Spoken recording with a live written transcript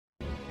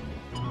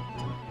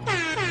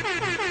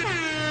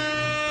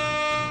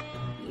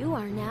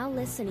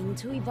listening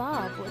to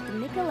Evolve with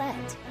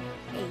Nicolette,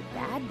 a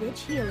bad bitch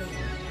healing.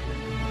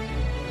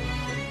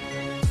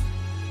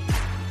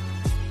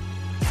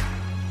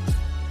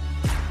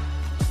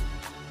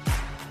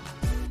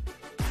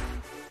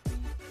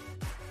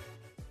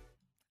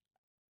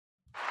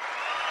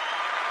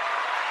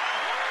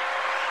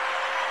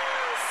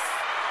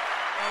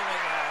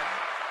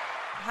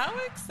 How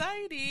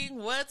exciting.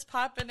 What's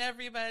poppin',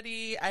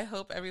 everybody? I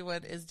hope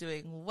everyone is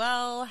doing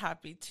well.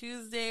 Happy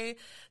Tuesday.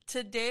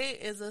 Today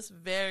is this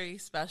very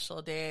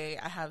special day.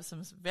 I have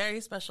some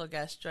very special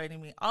guests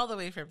joining me all the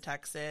way from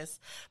Texas.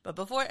 But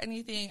before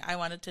anything, I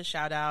wanted to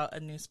shout out a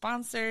new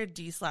sponsor,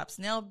 D-Slaps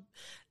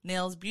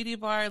Nails Beauty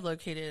Bar,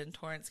 located in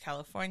Torrance,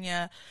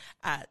 California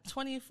at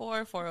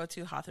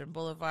 24402 Hawthorne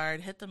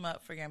Boulevard. Hit them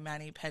up for your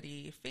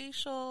mani-pedi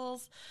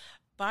facials,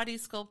 body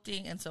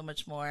sculpting, and so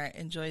much more.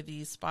 Enjoy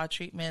these spa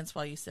treatments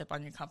while you sip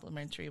on your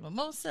complimentary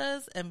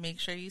mimosas, and make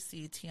sure you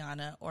see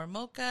Tiana or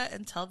Mocha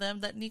and tell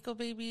them that Nico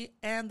Baby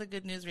and the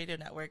Good News Radio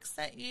Network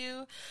sent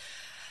you.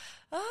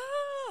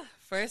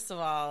 First of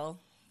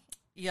all,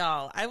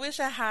 y'all, I wish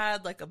I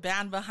had like a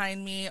band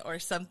behind me or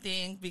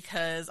something,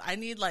 because I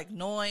need like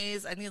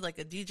noise. I need like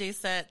a DJ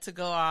set to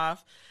go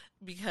off,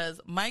 because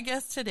my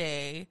guests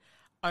today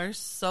are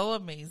so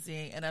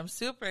amazing, and I'm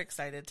super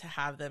excited to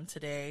have them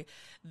today.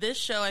 This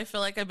show, I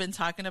feel like I've been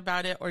talking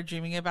about it or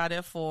dreaming about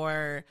it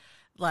for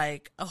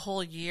like a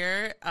whole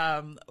year.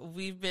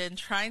 We've been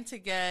trying to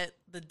get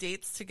the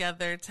dates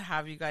together to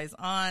have you guys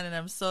on, and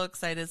I'm so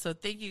excited. So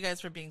thank you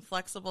guys for being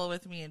flexible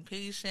with me and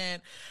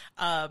patient.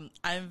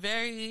 I'm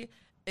very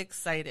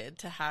excited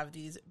to have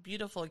these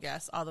beautiful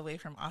guests all the way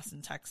from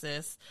Austin,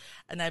 Texas,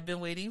 and I've been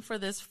waiting for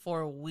this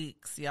for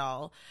weeks,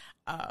 y'all.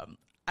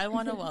 I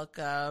want to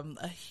welcome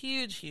a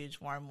huge,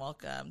 warm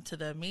welcome to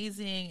the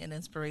amazing and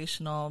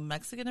inspirational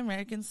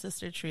Mexican-American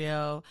sister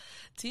trio,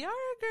 Tiara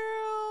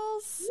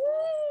Girls.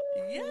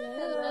 Woo!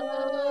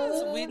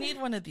 Yes. We need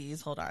one of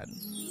these. Hold on.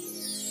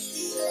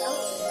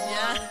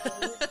 Yeah.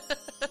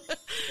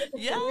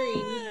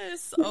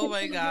 Yes. Oh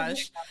my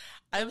gosh.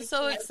 I'm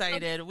so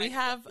excited. We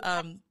have,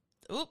 I'm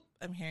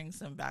hearing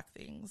some back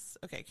things.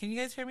 Okay. Can you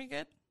guys hear me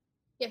good?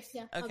 Yes,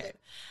 yeah. Okay.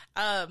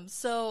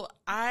 So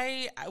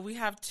we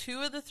have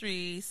two of the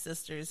three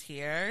sisters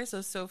here.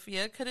 So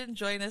Sophia couldn't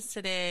join us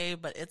today,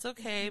 but it's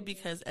okay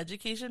because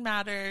education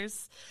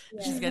matters.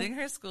 Yeah. She's getting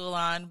her school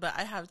on, but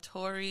I have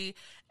Tori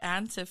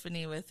and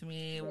Tiffany with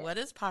me. Yeah. What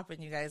is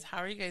poppin', you guys? How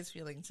are you guys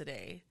feeling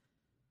today?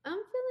 I'm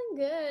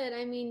feeling good.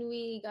 I mean,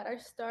 we got our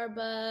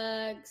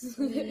Starbucks.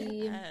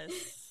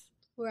 Yes.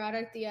 We're at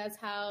our Tia's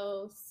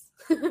house.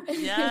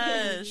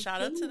 Yes,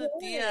 shout out to the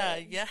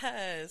Tia.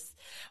 Yes.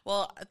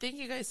 Well, thank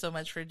you guys so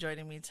much for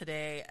joining me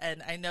today.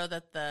 And I know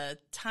that the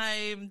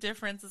time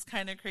difference is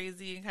kind of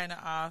crazy and kind of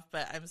off,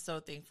 but I'm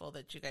so thankful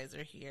that you guys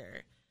are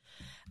here.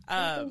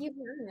 Thank you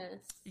for having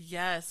us.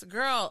 Yes,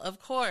 girl, of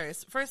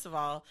course. First of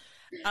all,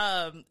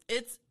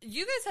 it's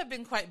you guys have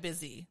been quite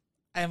busy,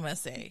 I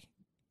must say.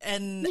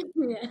 And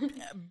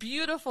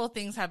beautiful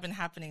things have been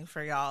happening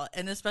for y'all,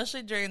 and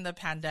especially during the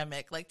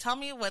pandemic. Like, tell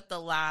me what the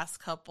last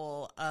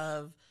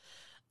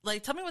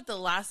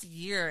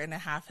year and a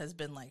half has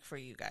been like for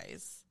you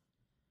guys.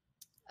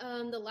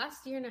 The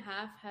last year and a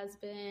half has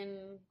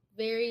been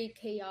very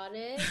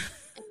chaotic.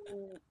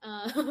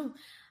 And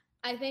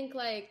I think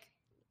like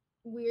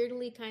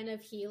weirdly kind of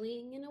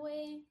healing in a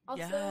way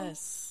also.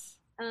 Yes.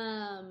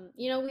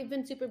 We've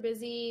been super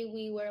busy.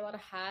 We wear a lot of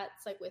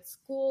hats, like with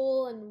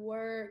school and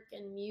work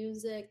and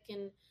music.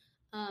 And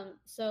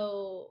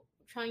so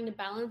trying to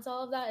balance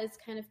all of that is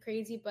kind of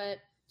crazy. But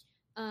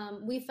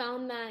we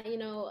found that,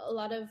 a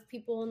lot of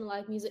people in the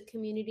live music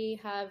community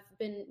have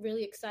been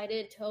really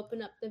excited to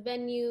open up the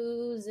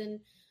venues and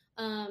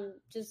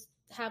just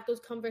have those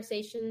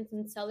conversations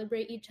and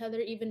celebrate each other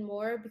even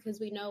more, because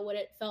we know what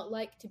it felt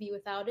like to be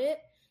without it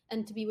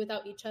and to be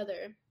without each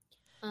other.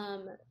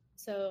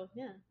 So,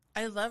 yeah.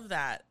 I love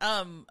that.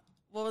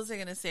 What was I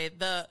going to say?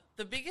 The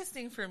biggest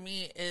thing for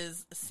me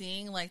is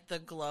seeing like the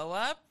glow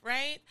up,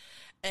 right?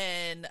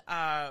 And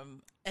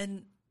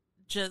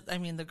just, I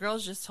mean, the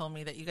girls just told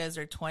me that you guys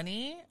are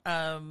 20.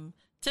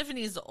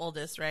 Tiffany's the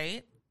oldest,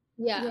 right?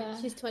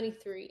 Yeah. She's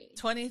 23.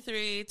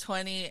 23,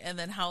 20, and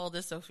then how old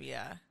is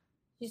Sophia?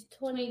 She's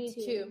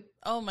 22.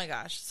 Oh my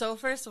gosh. So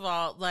first of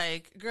all,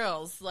 like,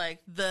 girls,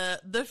 like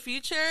the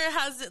future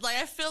has, like,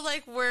 I feel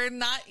like we're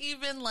not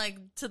even like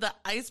to the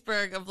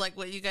iceberg of like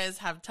what you guys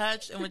have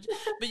touched and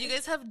but you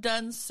guys have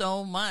done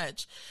so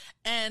much.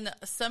 And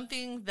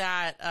something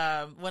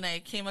that, when I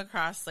came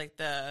across like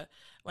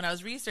when I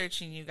was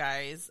researching you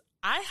guys,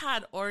 I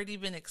had already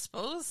been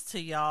exposed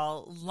to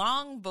y'all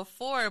long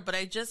before, but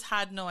I just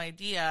had no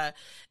idea.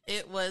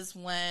 It was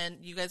when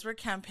you guys were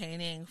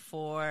campaigning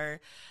for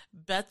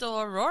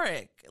Beto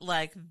O'Rourke.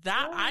 Like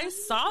that, I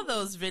saw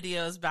those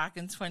videos back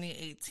in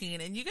 2018,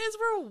 and you guys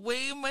were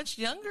way much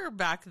younger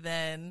back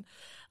then.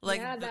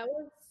 Like, yeah, that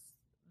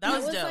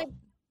was dope. Like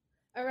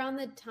around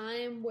the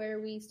time where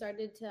we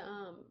started to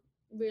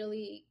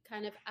really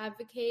kind of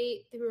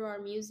advocate through our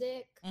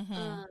music.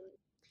 Mm-hmm.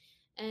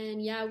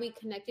 And yeah, we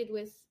connected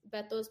with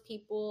Beto's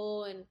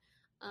people, and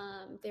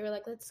they were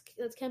like,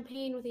 let's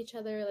campaign with each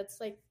other, let's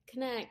like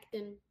connect.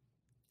 And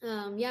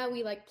yeah,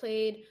 we like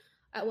played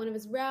at one of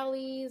his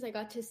rallies. I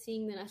got to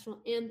sing the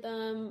national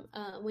anthem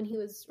when he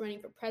was running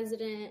for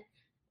president.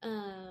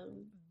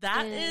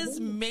 That is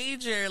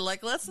major.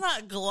 Like, let's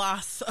not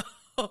gloss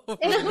over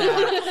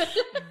that.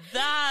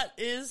 That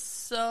is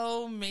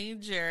so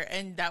major.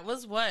 And that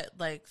was what,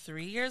 like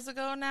 3 years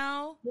ago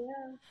now?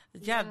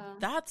 Yeah,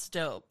 that's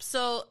dope.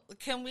 So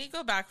can we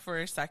go back for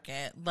a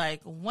second?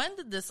 Like, when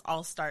did this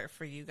all start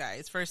for you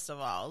guys? First of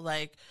all,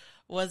 like,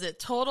 was it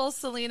total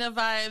Selena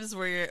vibes?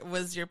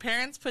 Was your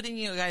parents putting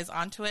you guys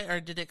onto it, or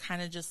did it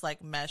kind of just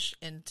like mesh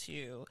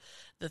into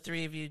the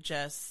three of you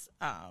just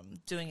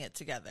doing it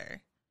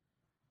together?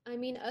 I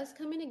mean, us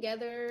coming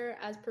together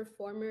as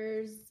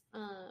performers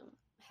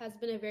has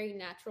been a very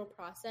natural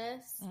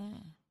process.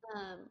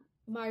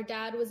 My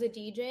dad was a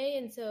DJ,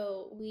 and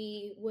so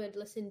we would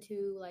listen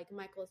to like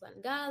Michael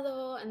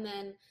Zangado, and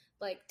then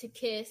like to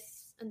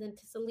Kiss, and then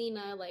to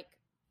Selena, like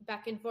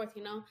back and forth,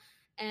 you know?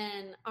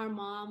 And our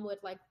mom would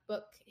like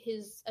book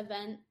his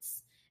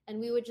events, and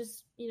we would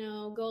just, you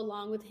know, go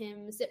along with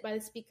him, sit by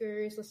the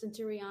speakers, listen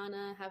to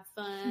Rihanna, have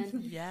fun.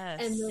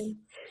 Yes. And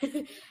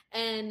then,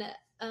 and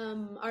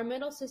our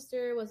middle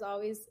sister was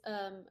always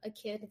a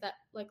kid that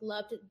like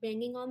loved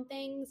banging on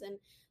things, and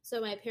so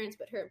my parents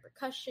put her in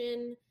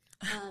percussion.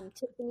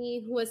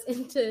 Tiffany was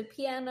into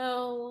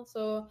piano,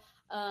 so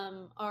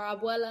our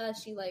abuela,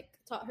 she like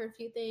taught her a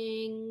few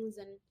things,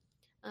 and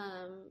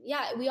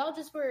yeah, we all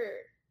just were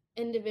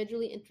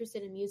individually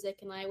interested in music,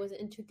 and I was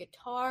into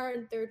guitar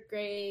in 3rd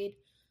grade.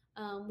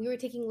 We were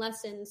taking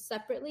lessons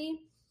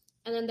separately,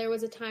 and then there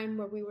was a time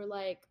where we were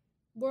like,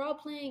 we're all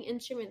playing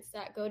instruments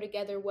that go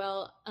together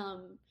well,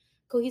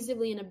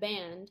 cohesively in a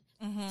band.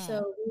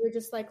 So we were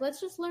just like,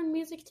 let's just learn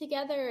music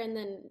together and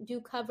then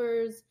do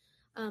covers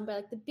by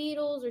like the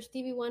Beatles or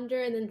Stevie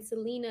Wonder, and then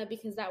Selena,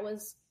 because that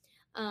was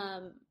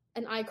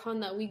an icon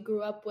that we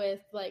grew up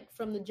with, like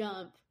from the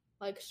jump,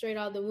 like straight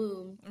out of the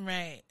womb.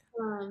 Right.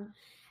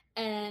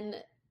 And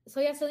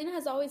so yeah, Selena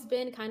has always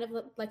been kind of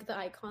like the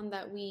icon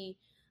that we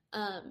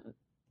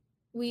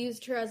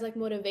used her as like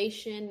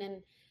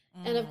motivation,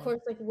 and of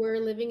course, like we're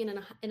living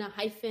in a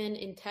hyphen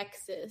in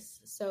Texas,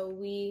 so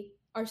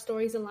our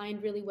stories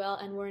aligned really well,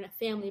 and we're in a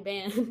family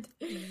band.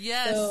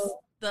 Yes. So,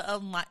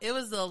 it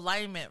was the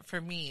alignment for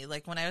me,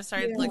 like when I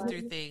started to look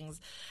through things,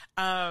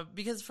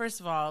 because first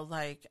of all,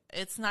 like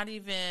it's not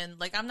even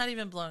like I'm not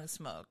even blowing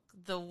smoke.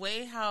 The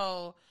way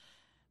how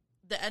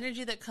the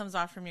energy that comes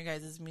off from you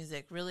guys'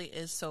 music really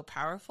is so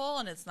powerful,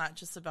 and it's not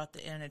just about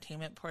the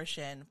entertainment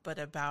portion, but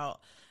about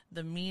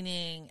the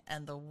meaning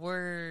and the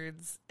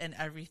words and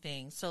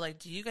everything. So like,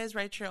 do you guys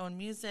write your own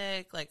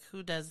music? Like,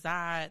 who does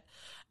that?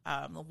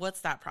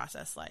 What's that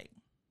process like?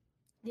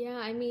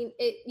 Yeah, I mean,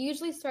 it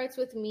usually starts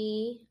with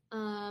me.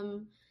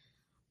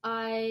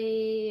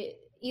 I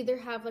either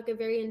have like a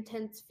very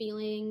intense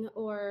feeling,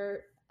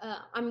 or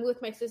I'm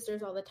with my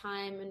sisters all the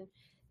time, and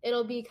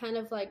it'll be kind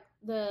of like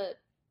the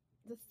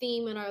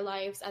theme in our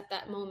lives at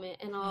that moment,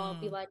 and I'll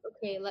be like,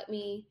 okay, let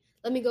me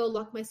go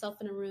lock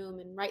myself in a room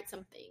and write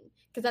something,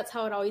 because that's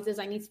how it always is.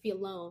 I need to be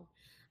alone.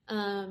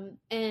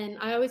 And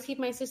I always keep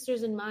my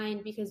sisters in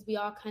mind, because we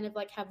all kind of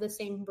like have the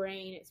same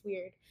brain. It's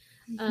weird.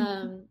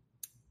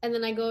 And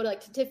then I go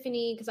to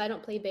Tiffany, because I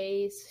don't play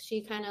bass.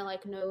 She kind of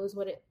like knows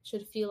what it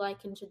should feel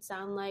like and should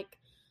sound like.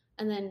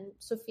 And then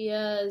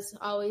Sophia is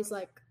always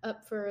like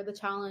up for the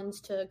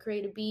challenge to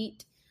create a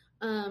beat.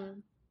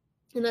 And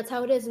that's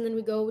how it is. And then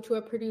we go to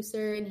a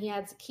producer, and he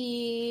adds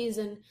keys,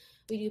 and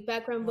we do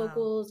background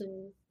vocals,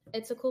 and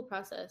it's a cool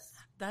process.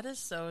 That is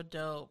so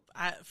dope.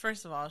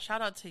 First of all,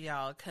 shout out to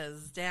y'all,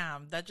 because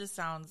damn, that just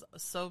sounds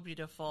so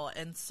beautiful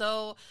and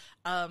so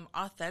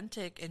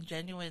authentic and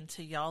genuine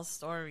to y'all's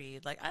story.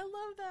 Like, I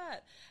love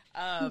that.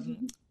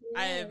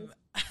 Yes.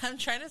 I'm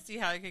trying to see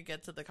how I could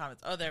get to the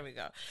comments. Oh, there we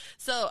go.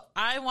 So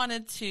I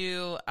wanted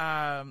to,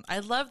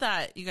 I love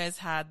that you guys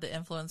had the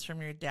influence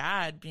from your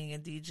dad being a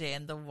DJ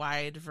and the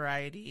wide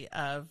variety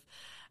of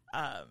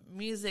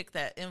music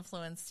that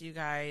influenced you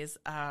guys.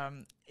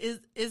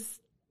 Is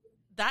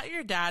that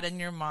your dad and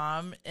your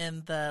mom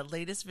in the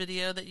latest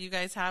video that you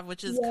guys have,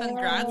 which is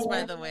congrats,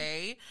 by the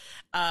way.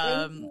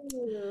 Thank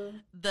you.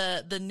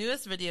 The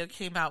newest video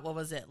came out, what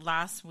was it,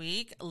 last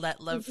week?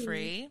 Let Love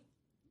Free.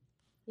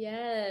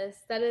 Yes,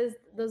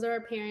 those are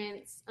our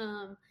parents.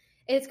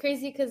 It's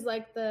crazy because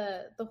like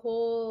the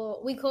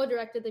whole, we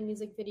co-directed the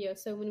music video.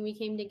 So when we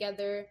came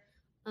together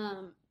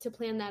to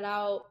plan that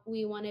out,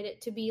 we wanted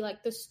it to be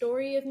like the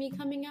story of me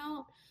coming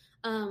out.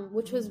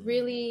 Which was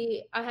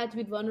really, I had to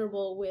be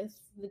vulnerable with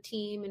the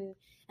team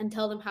and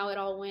tell them how it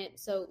all went.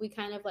 So we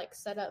kind of like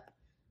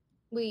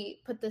we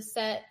put the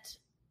set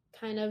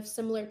kind of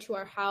similar to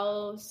our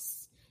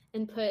house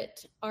and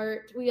put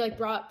art. We like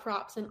brought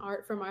props and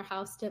art from our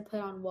house to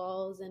put on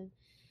walls. And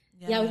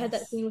we had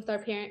that scene with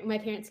my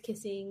parents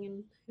kissing,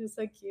 and it was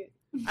so cute.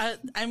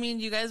 I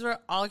mean, you guys were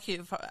all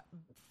cute.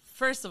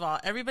 first of all,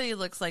 everybody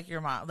looks like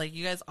your mom. Like,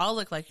 you guys all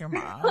look like your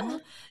mom.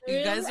 Really?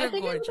 You guys are I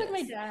think gorgeous. I look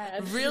like my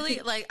dad. Really,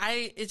 like,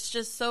 it's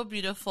just so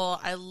beautiful.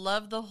 I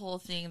love the whole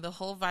thing. The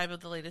whole vibe of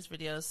the latest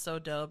video is so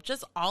dope.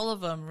 Just all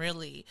of them,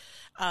 really.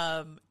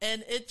 And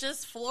it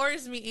just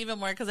floors me even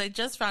more because I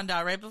just found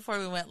out right before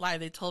we went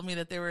live, they told me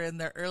that they were in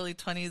their early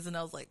 20s, and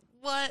I was like,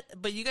 what?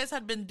 But you guys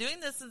had been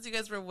doing this since you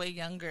guys were way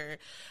younger.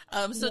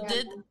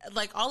 Did,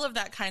 like, all of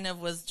that kind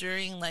of was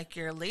during, like,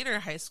 your later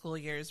high school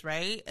years,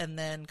 right? And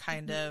then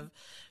kind of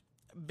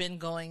been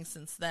going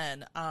since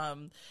then.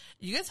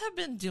 You guys have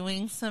been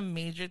doing some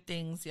major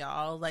things,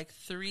 y'all, like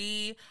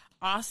 3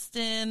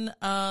 Austin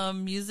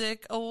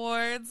Music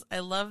Awards. I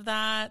love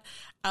that.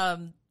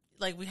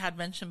 Like we had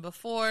mentioned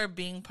before,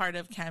 being part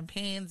of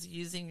campaigns,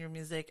 using your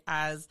music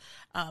as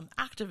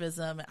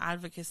activism and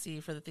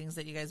advocacy for the things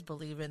that you guys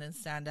believe in and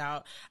stand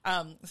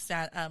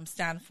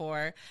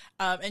for.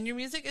 And your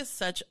music is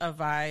such a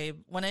vibe.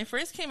 When I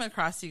first came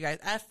across you guys,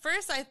 at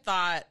first I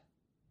thought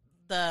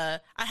I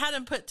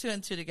hadn't put 2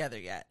 and 2 together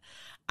yet.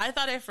 I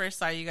thought I first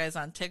saw you guys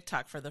on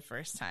TikTok for the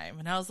first time,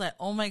 and I was like,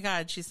 oh my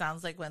God, she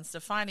sounds like Gwen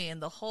Stefani,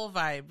 and the whole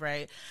vibe,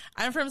 right?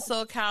 I'm from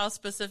SoCal,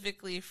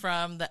 specifically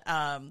from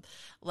the,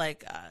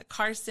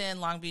 Carson,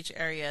 Long Beach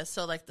area.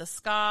 So like the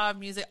ska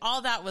music,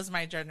 all that was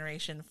my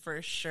generation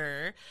for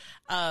sure.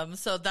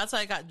 So that's why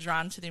I got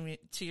drawn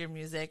to your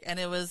music, and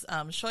it was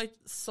Soy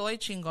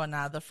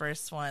Chingona, the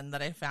first one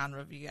that I found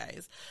of you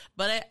guys.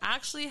 But I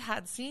actually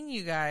had seen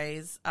you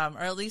guys, or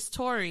at least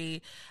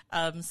Tori,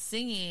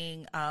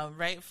 singing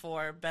right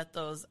for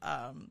Beto's.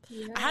 I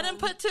hadn't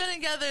put 2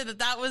 together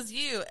that was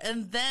you,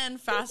 and then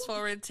fast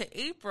forward to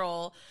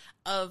April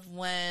of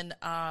when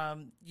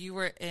you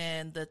were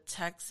in the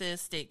Texas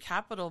State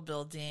Capitol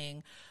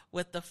building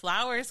with the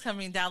flowers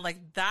coming down.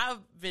 Like, that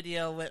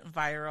video went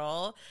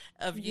viral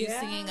of you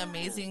singing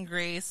Amazing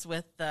Grace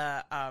with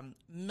the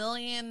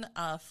million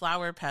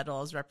flower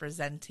petals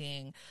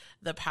representing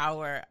the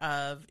power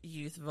of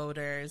youth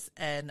voters,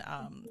 and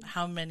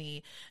how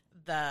many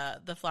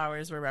the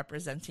flowers were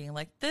representing.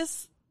 Like,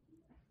 this,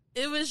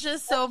 it was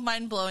just so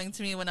mind-blowing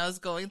to me when I was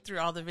going through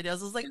all the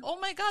videos. I was like, oh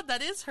my God,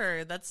 that is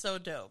her. That's so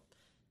dope.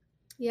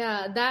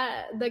 Yeah,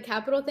 the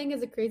Capitol thing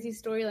is a crazy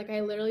story. Like,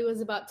 I literally was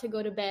about to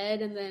go to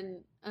bed, and then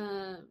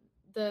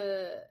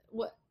the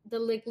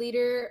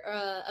leader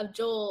of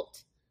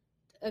Jolt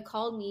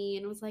called me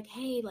and was like,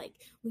 hey, like,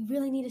 we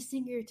really need a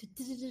singer to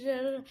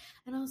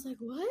and I was like,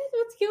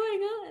 what's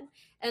going on?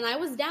 And I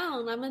was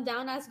down. I'm a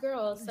down ass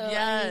girl, so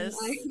yes.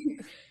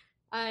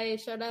 I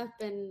showed up,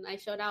 and I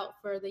showed out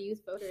for the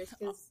youth voters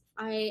because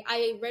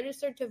I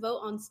registered to vote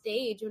on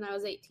stage when I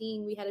was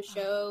 18. We had a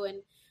show,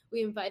 and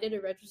we invited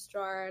a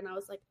registrar, and I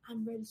was like,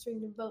 I'm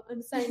registering to vote.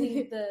 I'm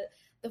signing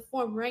the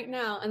form right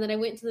now. And then I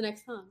went to the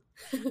next song.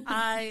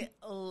 I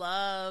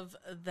love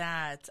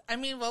that. I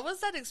mean, what was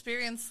that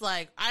experience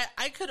like?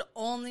 I could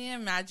only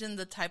imagine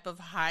the type of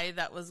high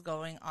that was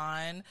going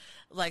on,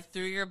 like,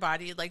 through your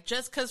body. Like,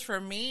 just because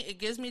for me, it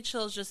gives me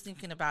chills just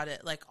thinking about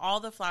it. Like, all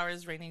the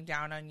flowers raining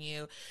down on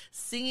you,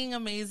 singing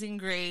Amazing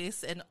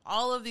Grace, and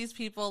all of these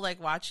people,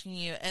 like, watching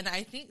you. And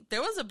I think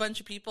there was a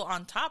bunch of people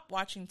on top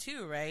watching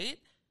too, right?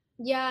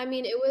 Yeah, I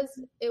mean,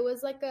 it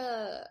was like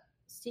a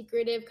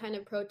secretive kind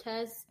of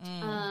protest.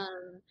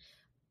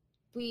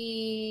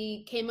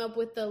 We came up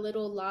with a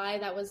little lie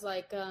that was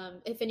like,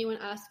 if anyone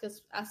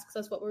asks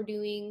us what we're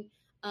doing,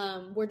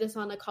 we're just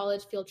on a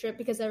college field trip,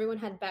 because everyone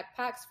had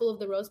backpacks full of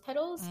the rose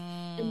petals.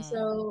 And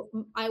so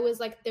I was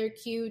like their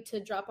cue to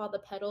drop all the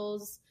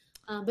petals.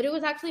 But it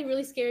was actually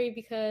really scary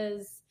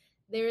because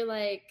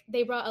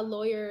they brought a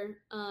lawyer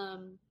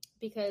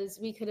because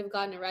we could have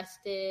gotten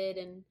arrested.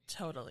 And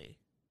totally.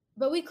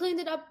 But we cleaned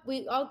it up.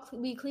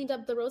 We cleaned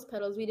up the rose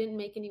petals. We didn't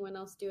make anyone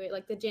else do it.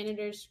 Like, the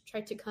janitors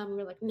tried to come. We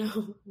were like,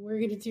 no, we're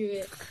going to do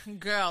it.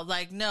 Girl,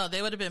 like, no,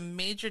 they would have been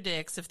major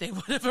dicks if they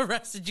would have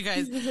arrested you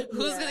guys.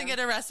 Who's going to get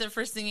arrested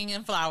for singing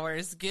in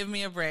flowers? Give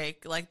me a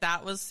break. Like,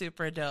 that was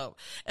super dope.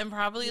 And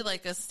probably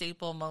like a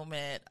staple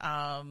moment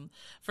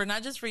for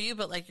not just for you,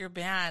 but like your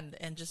band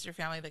and just your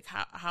family. Like,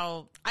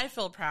 how I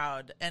feel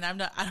proud. And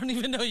I don't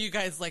even know you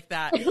guys like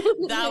that.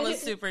 That was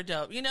super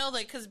dope. You know,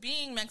 like, because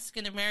being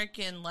Mexican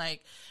American,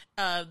 like,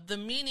 the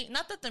meaning,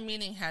 not that the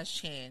meaning has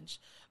changed,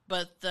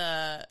 but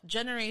the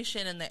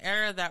generation and the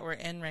era that we're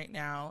in right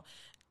now,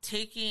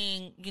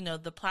 taking, you know,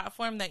 the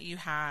platform that you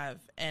have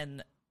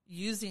and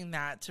using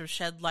that to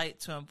shed light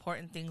to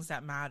important things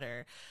that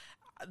matter,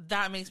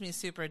 that makes me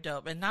super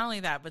dope. And not only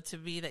that, but to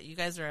be that you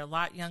guys are a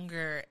lot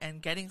younger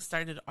and getting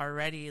started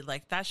already,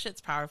 like, that shit's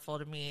powerful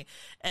to me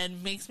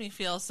and makes me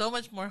feel so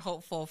much more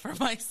hopeful for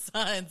my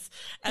sons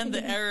and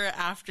the era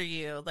after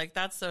you. Like,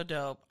 that's so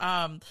dope.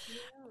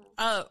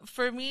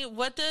 For me,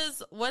 what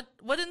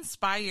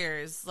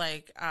inspires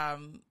like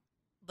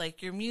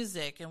your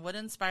music, and what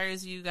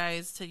inspires you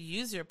guys to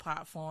use your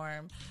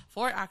platform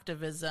for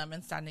activism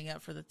and standing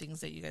up for the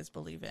things that you guys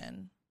believe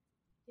in?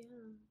 Yeah,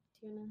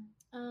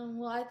 Tiana.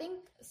 Well, I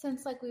think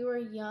since like we were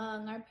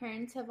young, our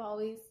parents have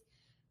always,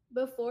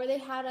 before they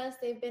had us,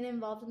 they've been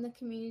involved in the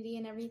community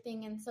and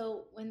everything. And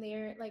so when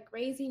they're like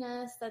raising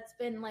us, that's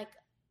been like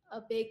a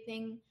big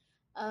thing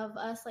of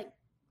us like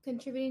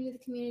contributing to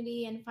the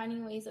community and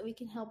finding ways that we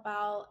can help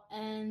out.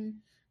 And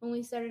when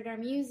we started our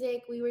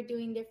music, we were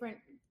doing different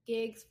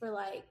gigs for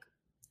like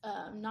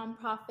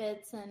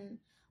nonprofits and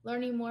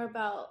learning more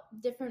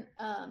about different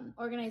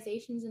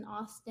organizations in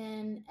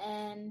Austin,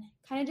 and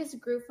kind of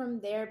just grew from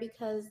there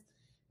because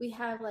we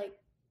have like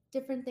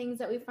different things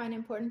that we find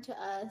important to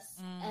us.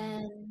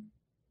 And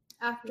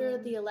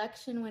after the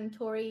election, when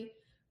Tory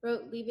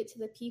wrote Leave It to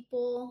the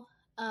People,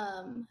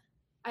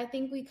 I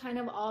think we kind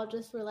of all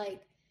just were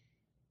like,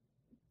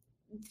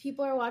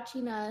 people are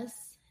watching us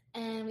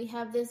and we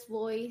have this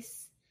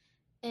voice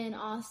in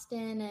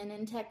Austin and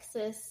in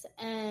Texas,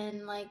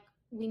 and like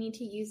we need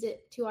to use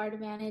it to our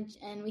advantage.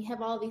 And we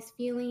have all these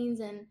feelings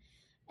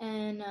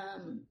and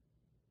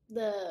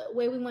the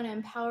way we want to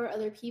empower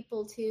other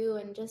people too,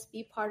 and just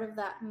be part of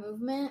that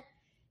movement.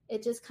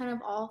 It just kind of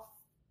all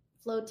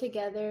flowed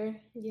together.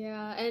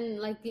 Yeah. And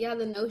like,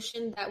 the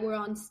notion that we're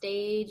on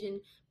stage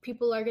and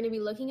people are going to be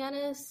looking at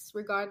us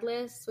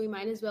regardless, so we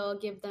might as well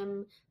give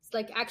them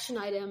like action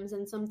items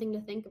and something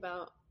to think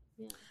about.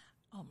 Yeah.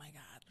 Oh my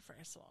God.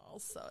 First of all,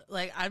 so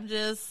like, I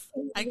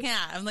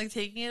can't, I'm like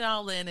taking it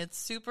all in. It's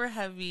super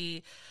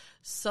heavy.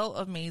 So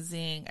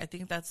amazing. I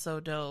think that's so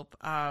dope.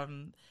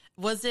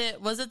 Was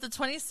it the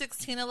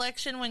 2016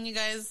 election when you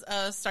guys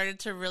started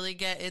to really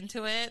get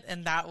into it?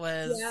 And that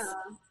was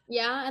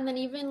yeah. And then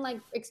even like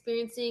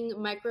experiencing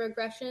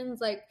microaggressions,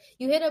 like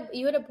you hit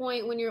a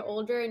point when you're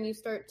older and you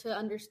start to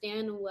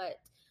understand what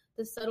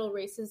the subtle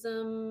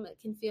racism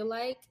can feel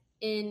like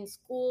in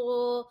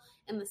school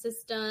and the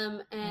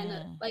system.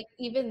 And like,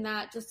 even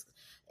that, just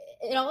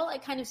it all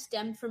like kind of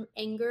stemmed from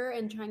anger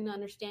and trying to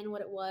understand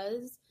what it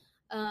was.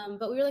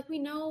 But we were like, we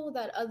know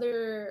that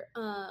other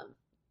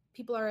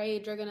people our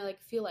age are gonna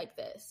like feel like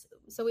this,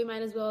 so we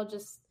might as well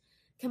just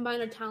combine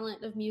our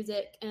talent of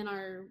music and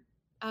our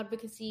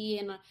advocacy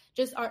and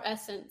just our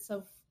essence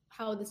of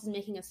how this is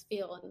making us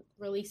feel and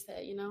release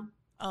it, you know?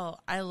 Oh,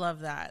 I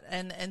love that.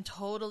 And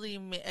totally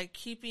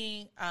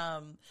keeping,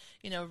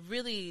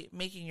 really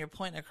making your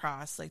point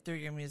across like through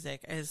your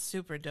music is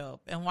super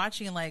dope. And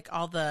watching like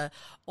all the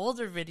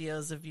older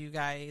videos of you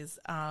guys,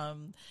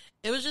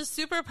 it was just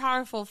super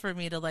powerful for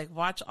me to like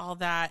watch all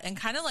that, and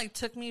kind of like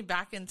took me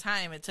back in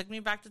time. It took me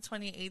back to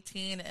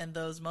 2018 and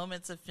those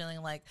moments of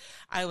feeling like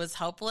I was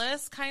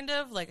helpless, kind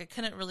of like I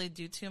couldn't really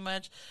do too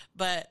much,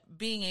 but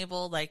being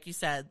able, like you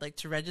said, like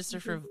to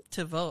register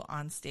to vote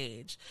on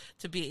stage,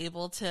 to be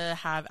able to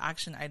have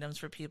action items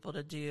for people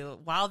to do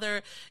while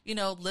they're,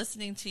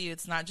 listening to you.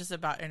 It's not just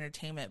about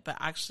entertainment, but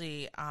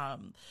actually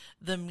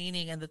the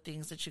meaning and the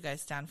things that you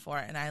guys stand for.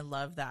 And I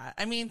love that.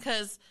 I mean,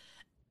 because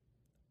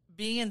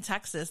being in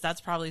Texas,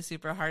 that's probably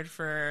super hard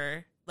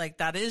for, like,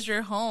 that is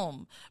your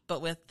home, but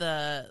with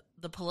the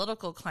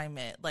political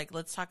climate, like,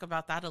 let's talk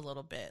about that a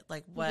little bit.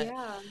 Like, what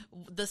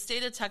the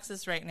state of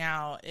Texas right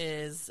now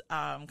is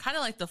kind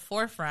of like the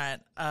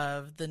forefront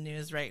of the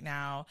news right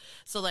now.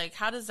 So like,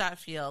 how does that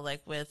feel,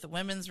 like, with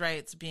women's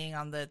rights being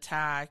on the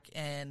attack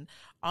and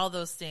all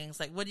those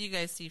things? Like, what do you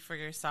guys see for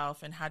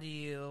yourself, and how do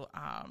you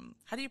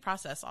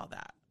process all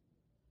that?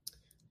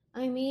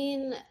 I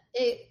mean,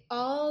 it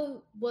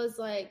all was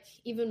like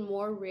even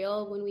more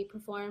real when we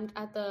performed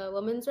at the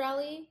women's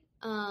rally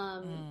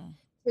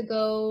to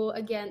go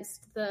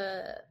against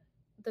the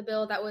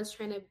bill that was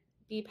trying to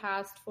be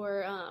passed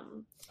for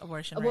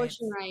abortion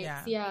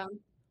rights. Yeah.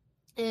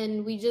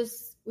 And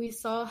we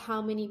saw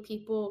how many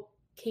people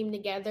came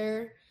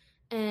together,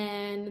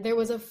 and there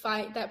was a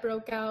fight that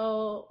broke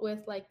out with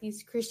like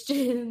these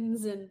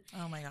Christians, and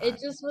oh my God, it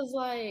just was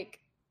like,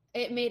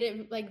 it made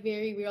it like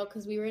very real,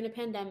 because we were in a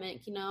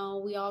pandemic, we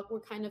all were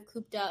kind of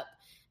cooped up,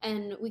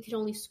 and we could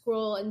only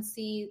scroll and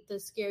see the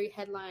scary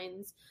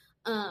headlines,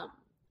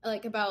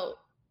 like about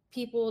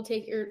people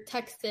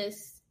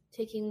Texas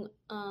taking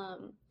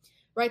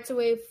rights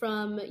away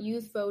from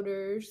youth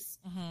voters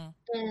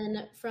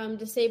and from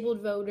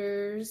disabled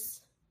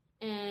voters.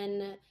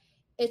 And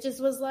it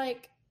just was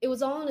like, it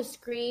was all on a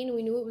screen.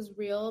 We knew it was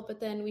real, but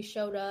then we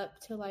showed up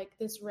to like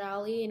this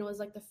rally, and it was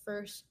like the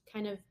first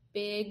kind of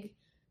big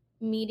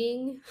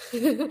meeting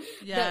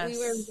that we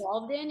were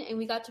involved in, and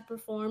we got to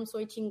perform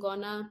Soy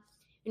Chingona,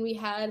 and we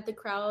had the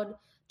crowd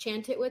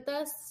chant it with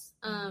us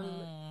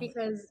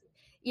because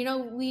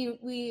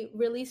we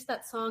released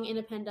that song in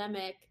a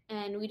pandemic,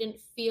 and we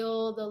didn't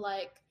feel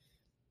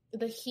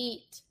the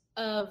heat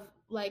of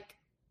like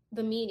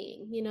the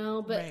meeting,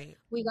 but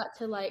we got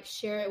to like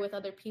share it with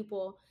other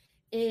people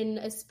in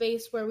a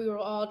space where we were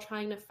all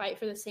trying to fight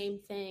for the same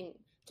thing,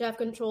 to have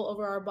control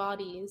over our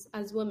bodies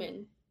as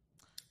women.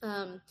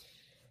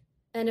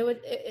 And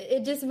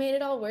it just made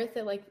it all worth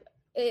it. Like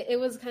it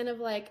was kind of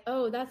like,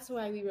 oh, that's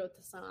why we wrote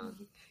the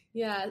song.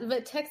 Yeah.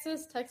 But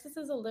Texas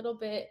is a little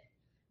bit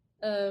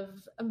of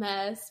a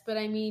mess, but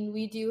I mean,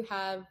 we do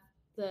have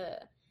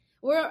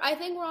I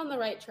think we're on the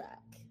right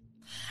track.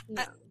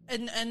 Yeah.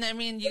 And I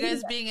mean, you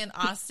guys being in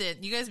Austin,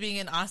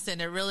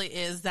 it really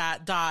is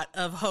that dot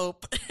of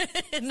hope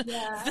in the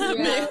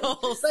middle.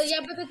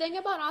 But the thing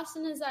about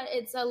Austin is that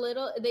it's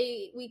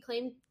we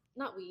claim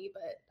not we,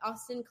 but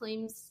Austin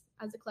claims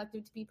as a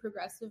collective to be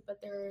progressive,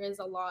 but there is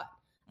a lot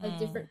of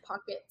different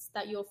pockets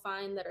that you'll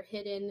find that are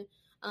hidden,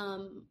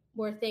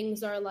 where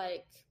things are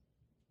like,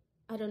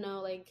 I don't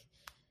know, like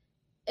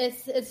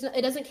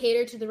it doesn't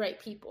cater to the right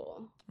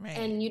people, right.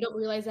 And you don't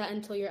realize that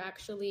until you're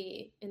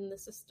actually in the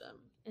system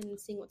and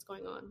seeing what's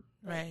going on.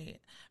 Right,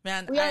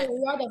 man. We are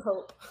the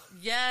hope.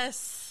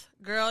 Yes,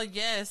 girl.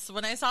 Yes.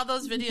 When I saw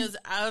those videos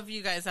of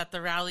you guys at the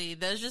rally,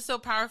 that was just so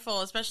powerful.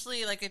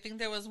 Especially like I think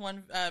there was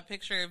one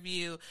picture of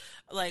you,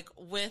 like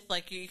with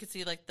like you could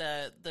see like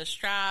the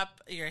strap,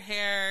 your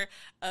hair,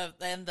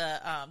 and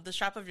the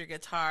strap of your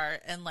guitar,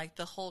 and like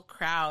the whole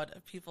crowd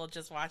of people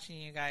just watching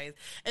you guys,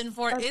 and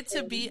for it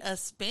to be a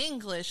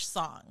Spanglish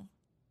song,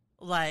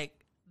 like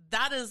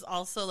that is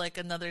also like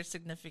another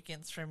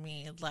significance for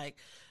me, like.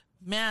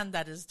 Man,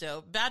 that is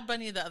dope. Bad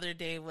Bunny the other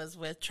day was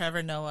with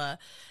Trevor Noah,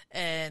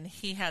 and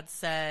he had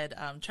said,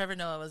 Trevor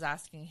Noah was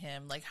asking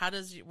him, like,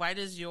 why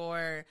does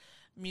your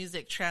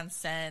music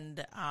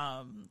transcend,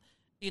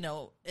 you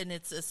know, and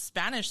it's a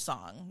Spanish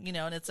song, you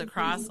know, and it's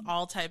across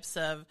all types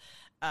of,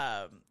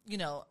 you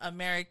know,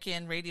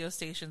 American radio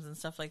stations and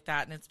stuff like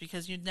that. And it's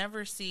because you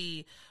never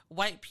see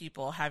white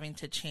people having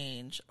to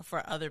change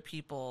for other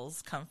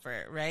people's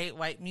comfort, right?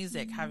 White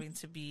music having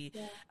to be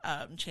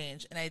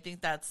changed. And I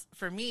think that's,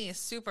 for me,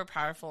 super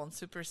powerful and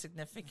super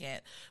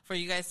significant for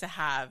you guys to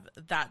have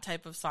that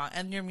type of song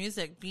and your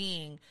music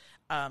being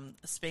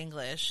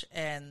Spanglish.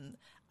 And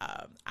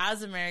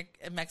as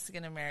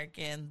Mexican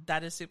American,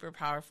 that is super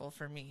powerful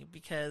for me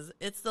because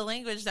it's the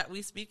language that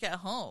we speak at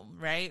home,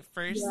 right?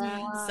 First,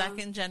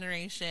 second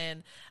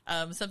generation,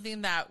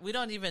 something that we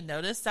don't even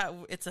notice that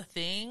it's a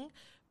thing,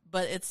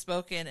 but it's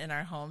spoken in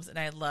our homes. And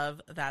I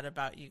love that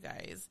about you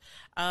guys.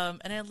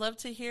 And I'd love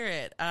to hear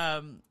it.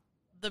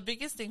 The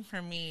biggest thing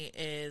for me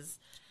is,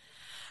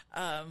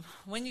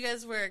 when you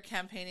guys were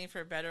campaigning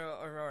for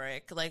Beto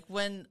O'Rourke,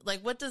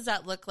 what does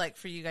that look like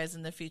for you guys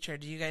in the future?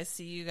 Do you guys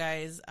see you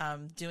guys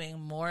doing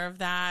more of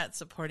that,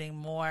 supporting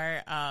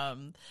more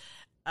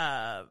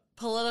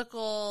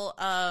political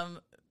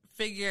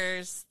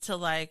figures to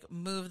like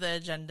move the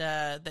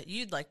agenda that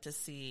you'd like to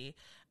see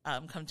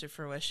come to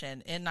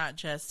fruition in not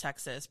just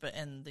Texas but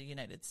in the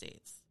United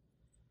States?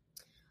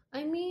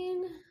 I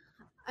mean,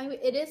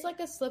 it is like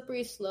a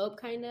slippery slope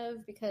kind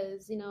of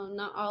because, you know,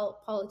 not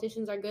all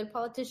politicians are good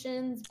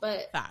politicians,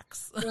 but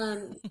facts.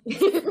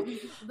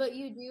 But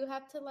you do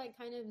have to like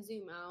kind of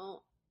zoom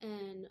out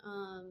and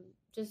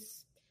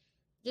just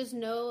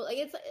know, like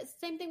it's the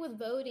same thing with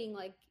voting.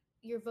 Like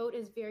your vote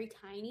is very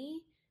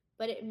tiny,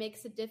 but it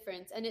makes a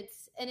difference, and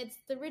it's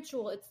the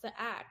ritual, it's the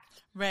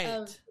act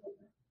of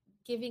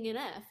giving an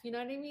F. You know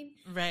what I mean?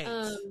 Right.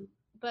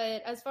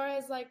 But as far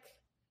as like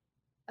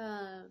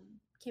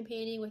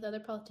campaigning with other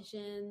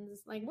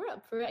politicians, like we're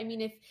up for it. I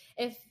mean,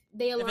 if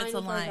they align with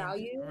our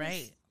values,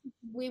 right,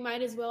 we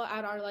might as well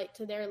add our light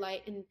to their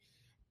light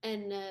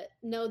and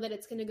know that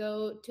it's going to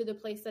go to the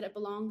place that it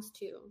belongs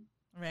to.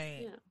 Right.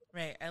 Yeah.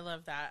 Right. I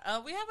love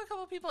that. We have a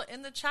couple people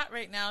in the chat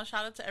right now.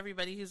 Shout out to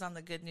everybody who's on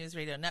the Good News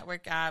Radio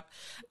Network app.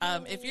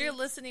 If you're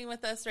listening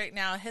with us right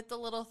now, hit the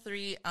little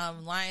three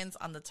lines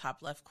on the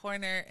top left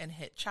corner and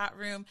hit chat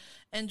room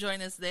and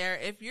join us there.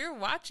 If you're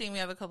watching, we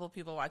have a couple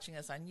people watching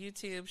us on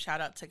YouTube. Shout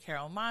out to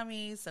Carol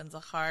Mommy, sends a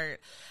heart.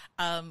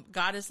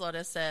 Goddess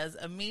Lotus says,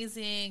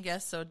 amazing.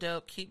 Yes, so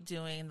dope. Keep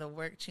doing the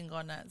work,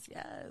 chingonas.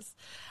 Yes.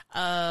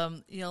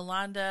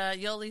 Yolanda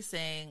Yoli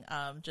saying,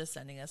 just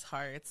sending us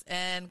hearts.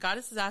 And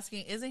Goddess is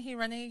asking, isn't he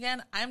running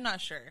again? I'm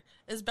not sure.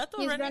 Is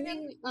Beto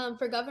running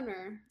for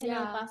governor in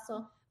El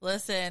Paso?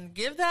 Listen,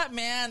 give that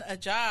man a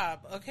job,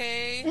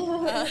 okay?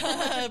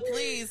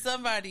 Please,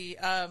 somebody.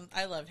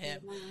 I love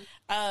him.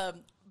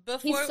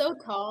 He's so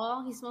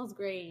tall. He smells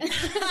great.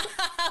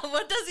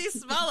 What does he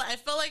smell like? I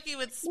feel like he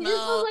would smell. He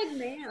smells like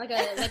man,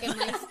 like a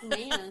nice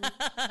man.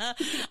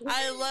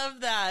 I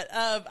love that.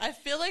 I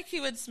feel like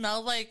he would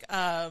smell like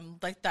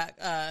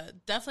that.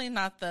 Definitely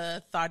not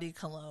the thoughty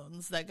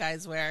colognes that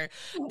guys wear,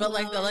 but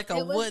like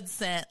a wood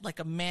scent, like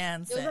a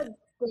man scent. It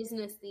was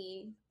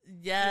businessy.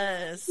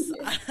 Yes,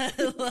 I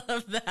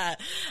love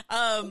that.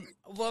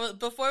 Well,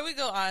 before we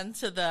go on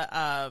to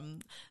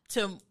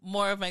to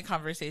more of my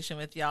conversation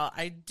with y'all,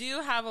 I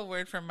do have a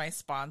word from my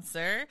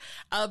sponsor.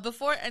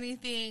 Before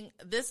anything,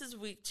 this is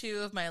week 2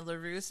 of my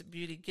LaRousse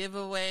Beauty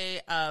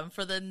giveaway.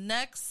 For the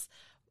next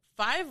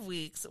 5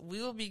 weeks,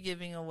 we will be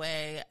giving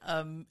away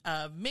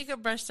a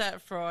makeup brush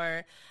set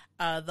for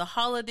the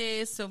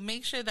holidays. So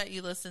make sure that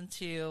you listen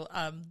to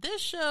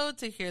this show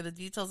to hear the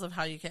details of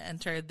how you can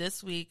enter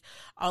this week.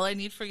 All I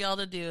need for y'all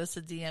to do is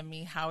to DM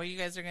me how you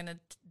guys are going to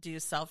do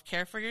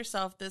self-care for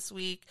yourself this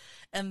week.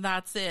 And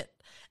that's it.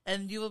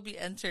 And you will be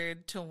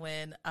entered to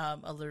win a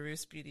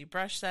LaRousse Beauty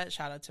brush set.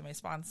 Shout out to my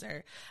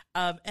sponsor.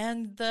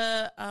 And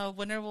the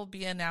winner will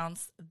be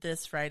announced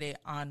this Friday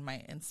on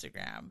my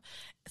Instagram.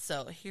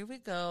 So here we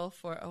go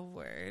for a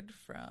word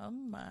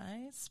from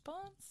my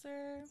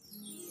sponsor.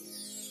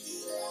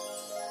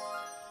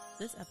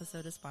 This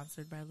episode is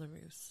sponsored by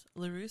LaRousse.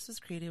 LaRousse was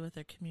created with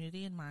their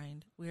community in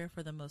mind. We are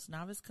for the most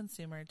novice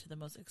consumer to the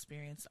most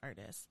experienced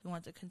artist. We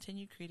want to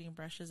continue creating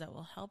brushes that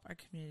will help our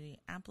community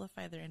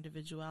amplify their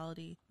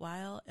individuality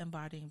while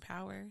embodying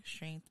power,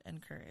 strength,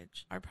 and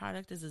courage. Our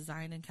product is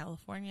designed in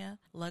California,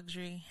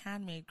 luxury,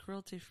 handmade,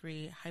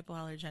 cruelty-free,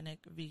 hypoallergenic,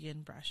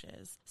 vegan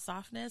brushes.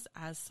 Softness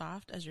as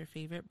soft as your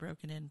favorite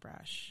broken-in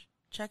brush.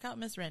 Check out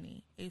Miss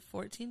Rennie, a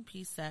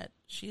 14-piece set.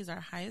 She is our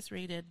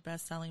highest-rated,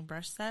 best-selling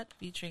brush set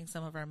featuring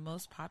some of our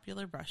most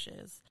popular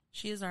brushes.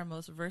 She is our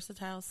most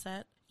versatile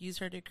set. Use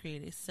her to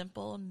create a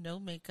simple,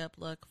 no-makeup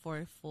look for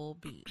a full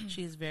beat.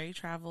 She is very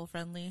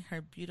travel-friendly.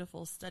 Her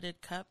beautiful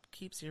studded cup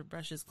keeps your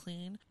brushes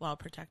clean while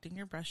protecting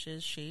your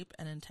brush's shape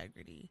and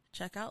integrity.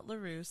 Check out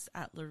LaRousse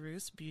at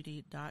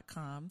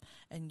laroussebeauty.com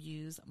and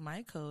use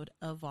my code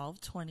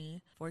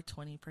EVOLVE20 for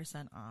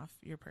 20% off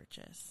your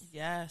purchase.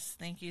 Yes,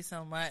 thank you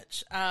so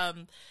much.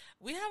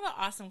 We have an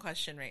awesome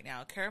question right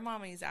now. Kara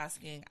Mommy is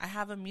asking, I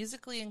have a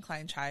musically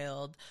inclined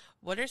child.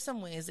 What are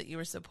some ways that you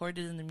were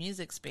supported in the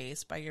music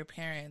space by your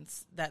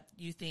parents that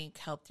you think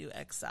helped you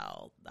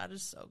excel? That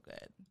is so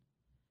good.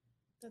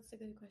 That's a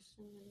good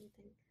question. What do you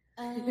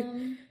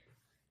think?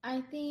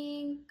 I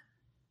think,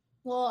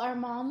 well, our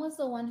mom was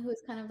the one who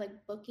was kind of like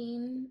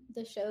booking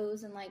the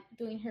shows and like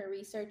doing her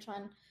research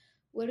on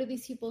what do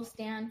these people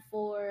stand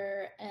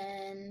for,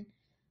 and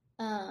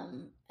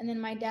then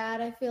my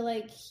dad, I feel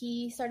like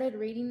he started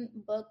reading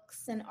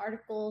books and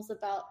articles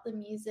about the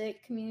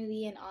music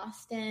community in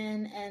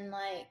Austin and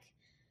like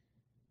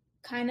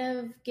kind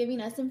of giving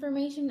us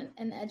information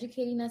and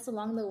educating us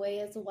along the way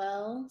as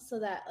well, so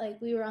that like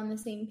we were on the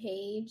same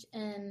page.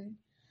 And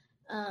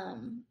I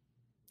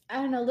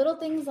don't know, little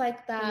things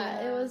like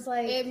that. Yeah. It was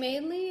like, it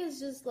mainly is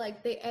just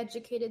like they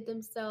educated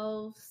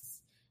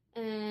themselves.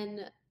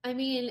 And I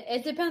mean,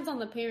 it depends on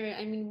the parent.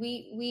 I mean,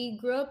 we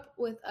grew up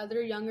with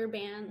other younger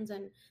bands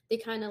and they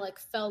kind of like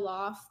fell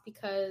off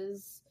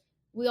because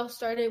we all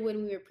started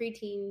when we were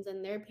preteens,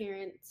 and their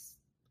parents,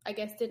 I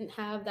guess, didn't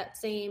have that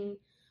same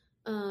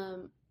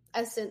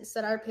essence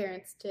that our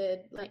parents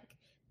did. Like,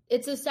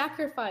 it's a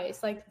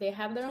sacrifice. Like, they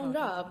have their own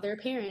job, their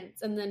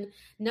parents, and then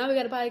now we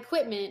got to buy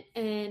equipment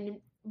and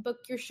book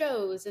your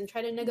shows and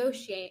try to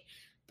negotiate.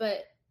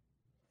 But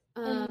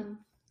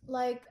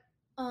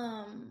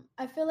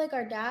I feel like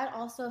our dad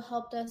also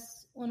helped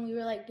us when we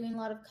were like doing a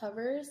lot of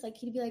covers. Like,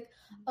 he'd be like,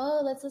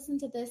 oh, let's listen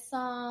to this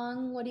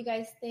song, what do you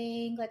guys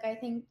think? Like, I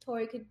think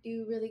Tori could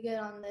do really good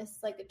on this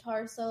like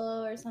guitar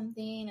solo or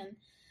something. And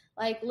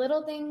like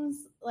little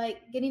things, like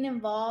getting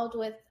involved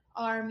with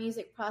our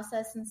music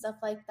process and stuff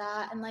like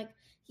that. And like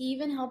he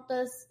even helped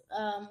us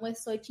with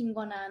Soy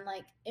Chingona and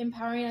like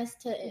empowering us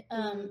to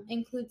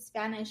include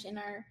Spanish in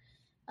our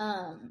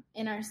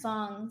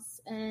songs,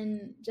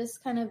 and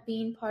just kind of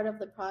being part of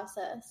the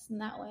process in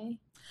that way.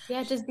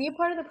 Yeah, just be a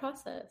part of the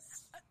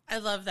process. I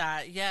love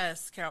that.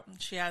 Yes, Carol,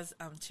 she has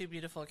two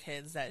beautiful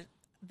kids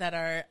that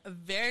are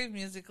very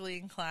musically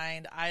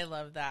inclined. I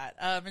love that.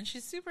 And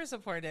she's super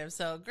supportive.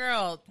 So,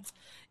 girl,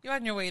 you're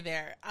on your way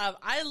there.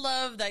 I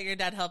love that your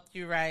dad helped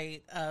you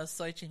write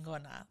Soy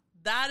Chingona.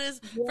 That is,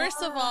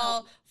 first of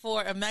all,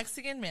 for a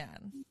Mexican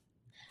man.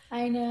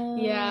 I know.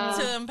 Yeah.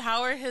 To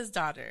empower his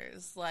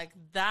daughters. Like,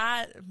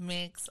 that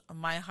makes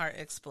my heart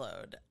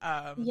explode.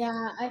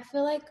 Yeah, I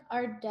feel like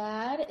our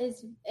dad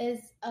is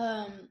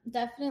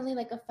definitely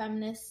like a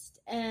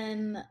feminist,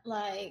 and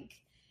like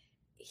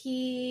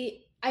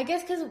I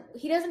guess because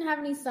he doesn't have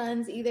any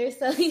sons either,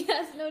 so he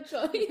has no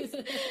choice.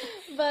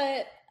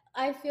 But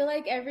I feel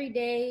like every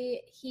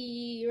day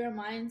he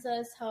reminds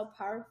us how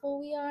powerful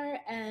we are,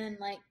 and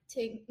like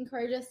to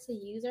encourage us to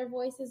use our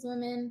voice as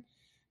women,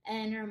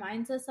 and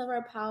reminds us of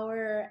our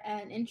power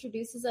and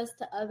introduces us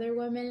to other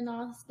women in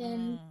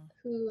Austin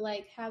who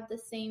like have the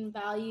same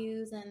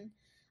values and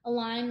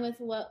align with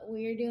what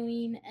we're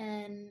doing.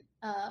 And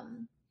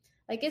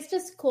like, it's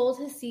just cool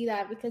to see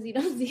that because you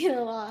don't see it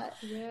a lot.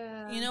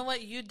 Yeah. You know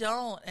what? You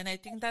don't. And I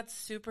think that's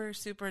super,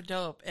 super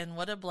dope. And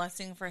what a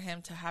blessing for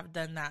him to have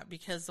done that,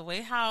 because the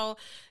way how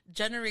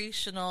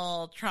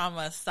generational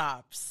trauma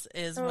stops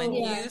is when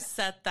you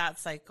set that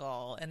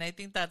cycle. And I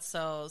think that's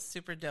so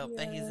super dope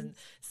that he's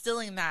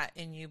instilling that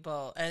in you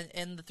both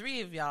and the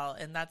three of y'all.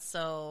 And that's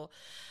so,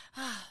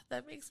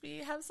 that makes me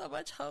have so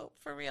much hope,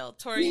 for real.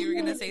 Tori, you were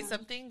going to say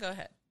something? Go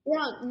ahead.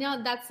 Yeah,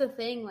 no, that's the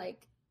thing.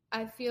 Like,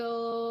 I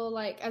feel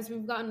like as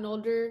we've gotten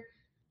older,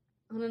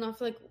 I don't know, I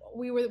feel like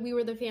we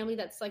were the family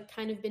that's like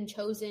kind of been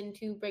chosen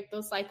to break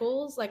those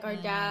cycles. Like our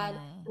dad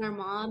and our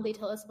mom, they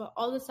tell us about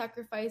all the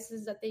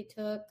sacrifices that they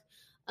took,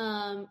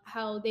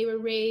 how they were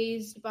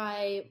raised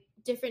by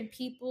different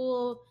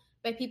people,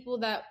 by people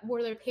that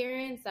were their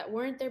parents, that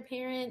weren't their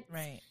parents.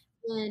 Right.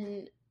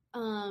 And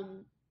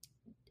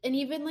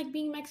even like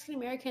being Mexican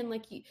American,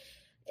 like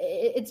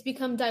it's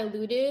become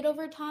diluted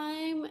over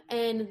time,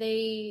 and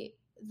the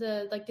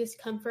like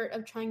discomfort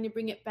of trying to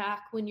bring it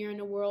back when you're in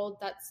a world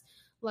that's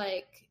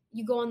like,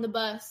 you go on the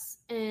bus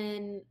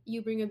and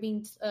you bring a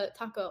bean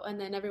taco and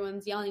then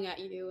everyone's yelling at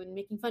you and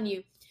making fun of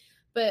you.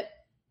 But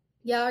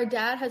yeah, our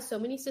dad had so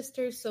many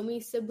sisters, so many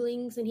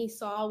siblings, and he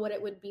saw what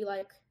it would be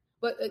like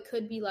what it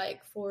could be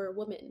like for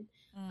women,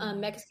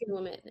 Mexican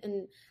women.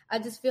 And I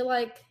just feel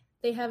like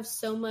they have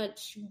so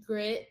much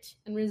grit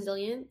and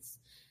resilience,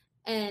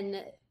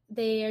 and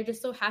they are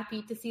just so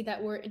happy to see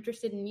that we're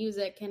interested in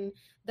music, and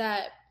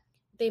that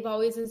they've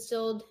always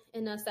instilled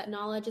in us that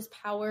knowledge is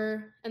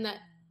power, and that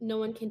no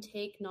one can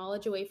take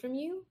knowledge away from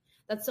you.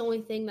 That's the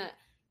only thing that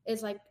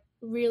is like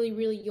really,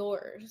 really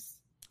yours.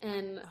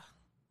 And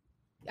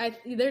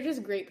they're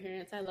just great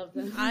parents. I love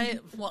them.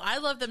 I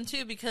love them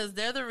too, because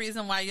they're the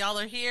reason why y'all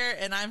are here,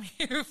 and I'm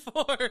here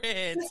for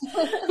it.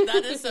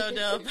 That is so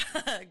dope.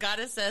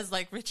 Goddess says,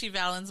 like Richie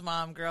Valens'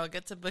 mom, girl,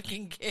 get to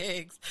booking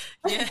gigs.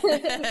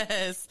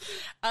 Yes.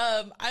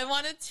 I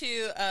wanted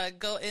to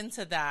go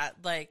into that,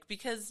 like,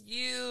 because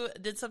you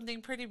did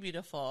something pretty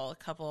beautiful a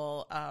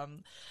couple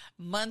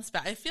months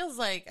back. It feels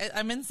like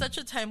I'm in such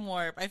a time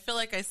warp. I feel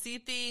like I see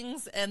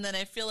things, and then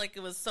I feel like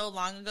it was so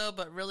long ago,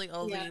 but really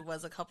only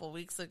was a couple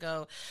weeks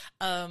ago.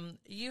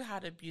 You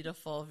had a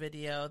beautiful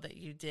video that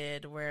you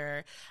did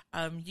where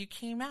you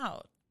came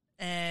out,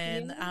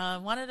 and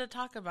wanted to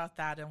talk about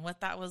that and what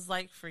that was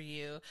like for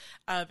you.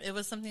 It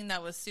was something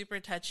that was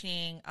super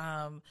touching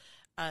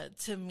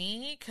to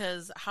me,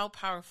 because how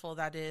powerful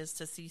that is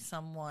to see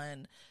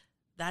someone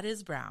that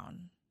is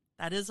brown,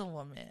 that is a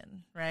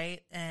woman,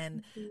 right?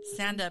 And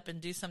stand up and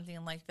do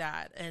something like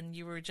that. And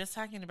you were just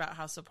talking about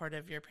how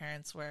supportive your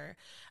parents were.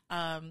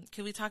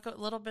 Can we talk a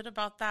little bit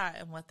about that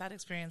and what that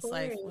experience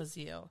like was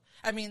you?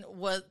 I mean,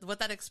 what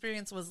that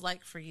experience was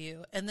like for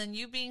you. And then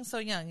you being so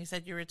young, you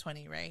said you were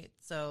 20, right?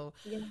 So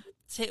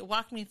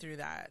walk me through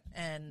that.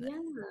 And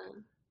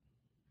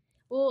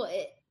well,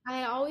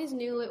 I always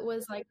knew it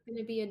was like going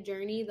to be a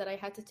journey that I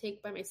had to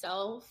take by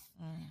myself,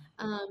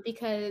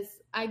 because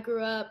I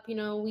grew up, you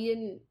know,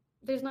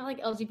 there's not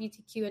like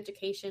LGBTQ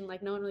education,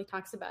 like no one really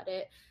talks about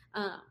it,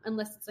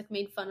 unless it's like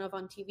made fun of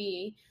on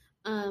TV.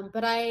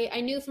 But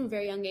I knew from a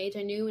very young age.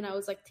 I knew when I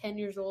was like 10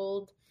 years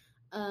old.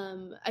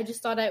 I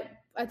just thought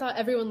I thought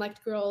everyone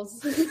liked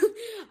girls.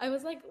 I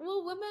was like,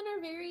 well, women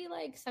are very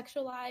like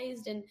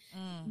sexualized, and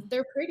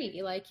they're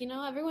pretty. Like, you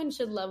know, everyone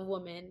should love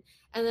women.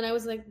 And then I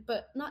was like,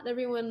 but not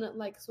everyone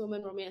likes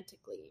women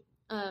romantically.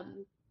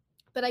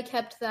 But I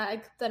kept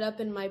that up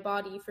in my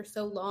body for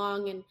so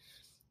long. And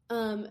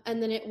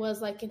then it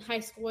was like in high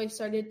school, I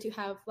started to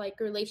have like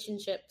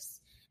relationships,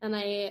 and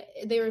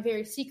they were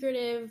very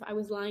secretive. I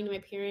was lying to my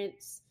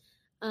parents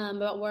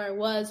about where I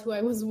was, who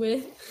I was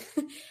with.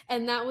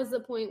 And that was the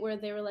point where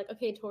they were like,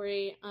 okay,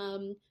 Tori,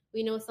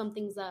 we know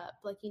something's up.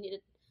 Like, you need to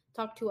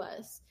talk to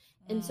us.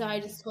 And so I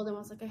just told them, I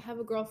was like, I have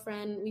a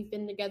girlfriend. We've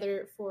been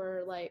together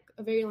for like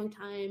a very long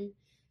time.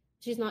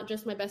 She's not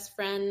just my best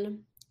friend.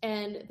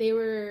 And they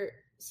were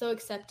so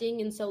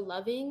accepting and so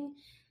loving.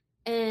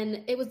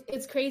 And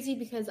it's crazy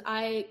because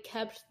I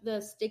kept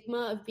the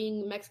stigma of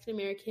being Mexican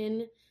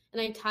American,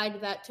 and I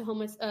tied that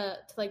to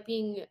like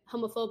being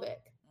homophobic.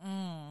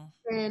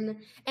 And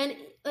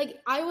like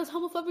I was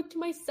homophobic to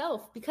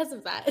myself because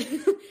of that.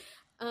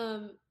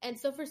 And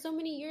so for so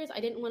many years, I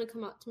didn't want to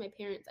come out to my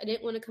parents. I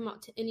didn't want to come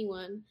out to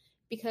anyone,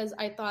 because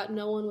I thought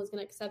no one was going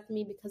to accept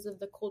me because of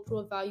the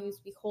cultural values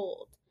we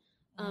hold.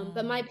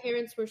 But my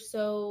parents were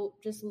so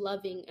just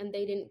loving, and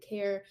they didn't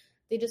care.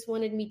 They just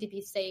wanted me to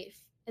be safe.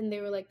 And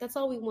they were like, that's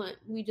all we want.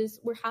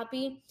 We're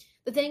happy.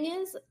 The thing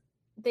is,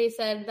 they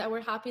said that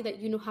we're happy that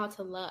you know how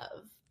to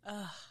love.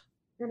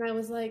 And I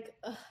was like,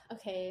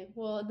 okay,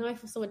 well, now I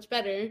feel so much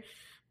better.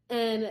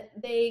 And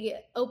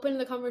they opened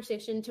the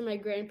conversation to my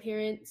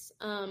grandparents.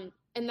 And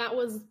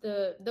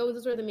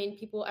those were the main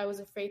people I was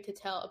afraid to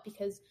tell,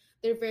 because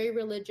they're very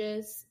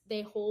religious.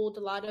 They hold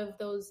a lot of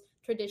those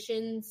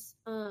traditions,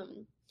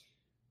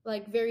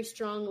 like very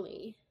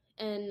strongly.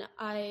 And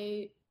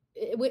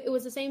it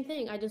was the same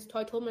thing. I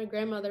told my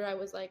grandmother, I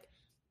was like,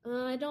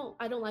 I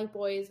don't like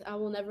boys. I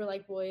will never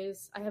like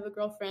boys. I have a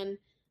girlfriend.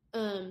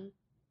 And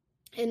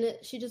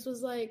she just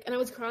was like, and I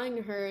was crying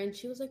to her, and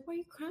she was like, why are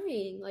you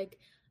crying? Like,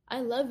 I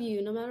love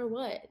you no matter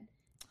what.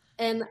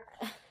 And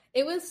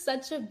it was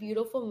such a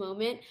beautiful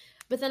moment.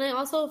 But then I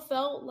also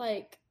felt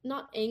like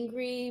not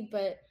angry,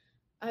 but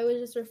I was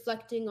just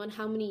reflecting on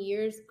how many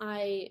years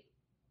I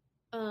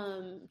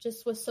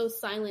just was so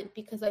silent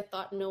because I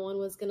thought no one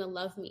was going to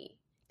love me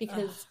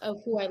because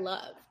of who I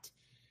loved.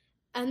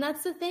 And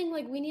that's the thing,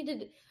 like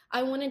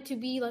I wanted to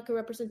be like a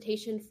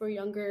representation for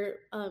younger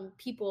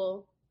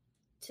people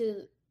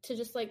to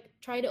just like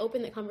try to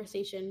open the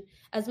conversation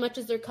as much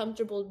as they're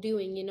comfortable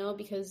doing, you know,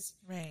 because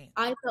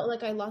I felt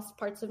like I lost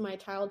parts of my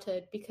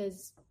childhood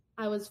because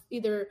I was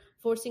either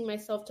forcing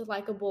myself to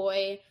like a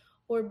boy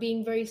or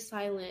being very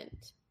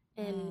silent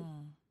and,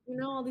 you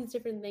know, all these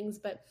different things.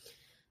 But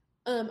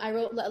I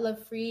wrote Let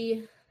Love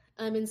Free,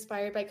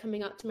 inspired by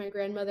coming out to my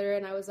grandmother.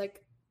 And I was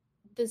like,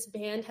 this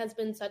band has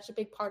been such a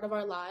big part of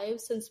our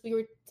lives since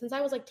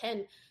I was like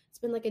 10. It's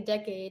been like a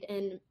decade,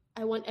 and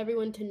I want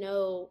everyone to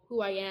know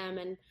who I am.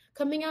 And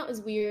coming out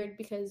is weird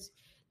because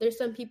there's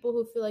some people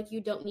who feel like you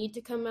don't need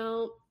to come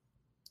out,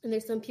 and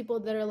there's some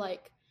people that are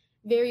like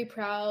very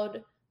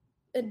proud,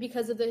 and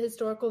because of the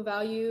historical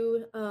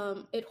value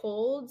it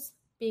holds,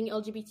 being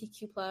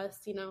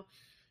LGBTQ+, you know,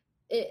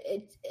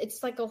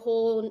 it's like a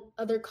whole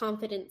other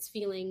confidence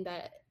feeling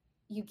that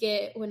you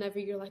get whenever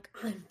you're like,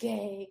 I'm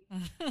gay.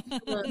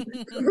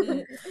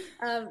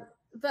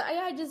 But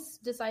I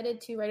just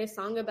decided to write a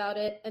song about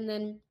it. And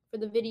then for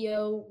the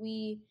video,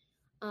 we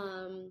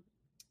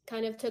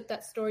kind of took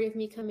that story of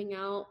me coming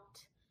out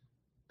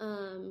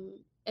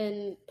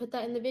and put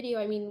that in the video.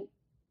 I mean,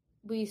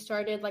 we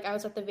started, like, I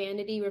was at the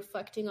Vanity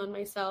reflecting on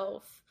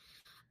myself.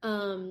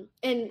 And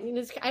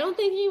I don't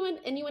think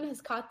anyone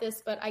has caught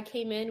this, but I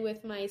came in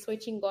with my Soy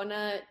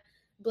Chingona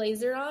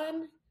blazer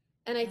on,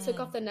 and I took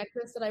off the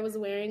necklace that I was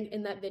wearing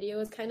in that video. It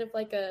was kind of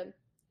like a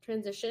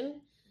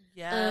transition.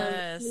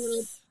 Yes.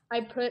 I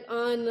put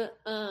on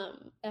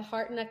a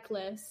heart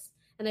necklace,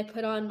 and I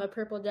put on my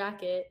purple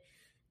jacket,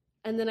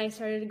 and then I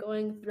started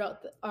going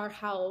throughout our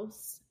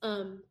house,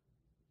 and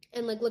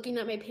like looking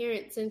at my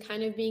parents and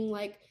kind of being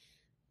like,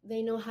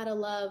 they know how to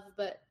love,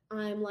 but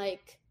I'm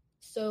like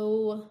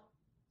so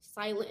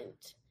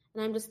silent,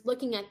 and I'm just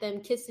looking at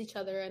them kiss each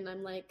other, and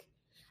I'm like,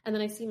 and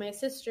then I see my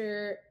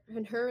sister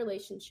and her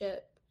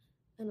relationship,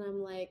 and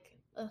I'm like,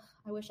 ugh,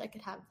 I wish I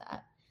could have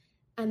that.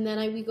 And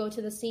then we go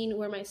to the scene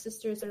where my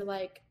sisters are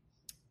like,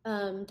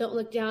 don't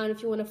look down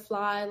if you want to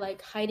fly,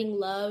 like hiding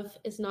love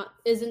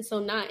isn't so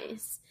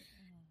nice.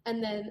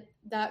 And then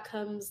that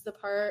comes the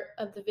part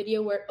of the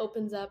video where it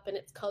opens up and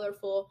it's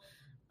colorful,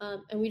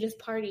 and we just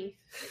party.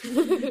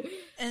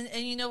 And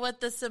you know what?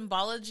 The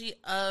symbology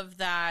of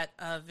that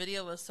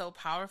video was so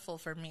powerful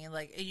for me.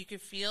 Like, you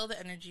could feel the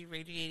energy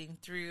radiating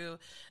through.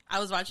 I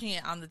was watching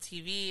it on the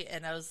TV,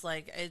 and I was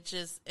like,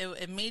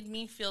 it made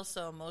me feel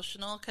so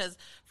emotional. Because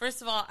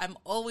first of all, I'm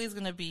always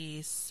going to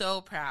be so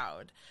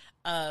proud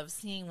of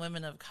seeing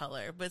women of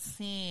color, but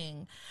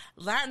seeing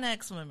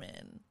Latinx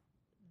women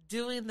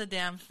doing the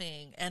damn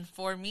thing. And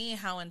for me,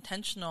 how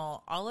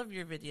intentional all of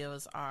your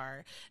videos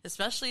are,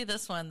 especially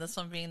this one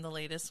being the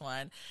latest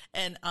one.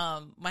 And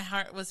my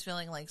heart was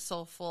feeling like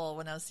so full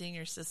when I was seeing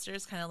your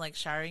sisters kind of like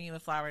showering you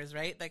with flowers,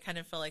 right? That kind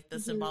of felt like the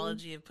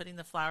symbology of putting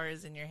the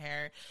flowers in your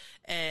hair,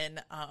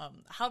 and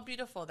how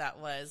beautiful that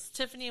was.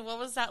 Tiffany, what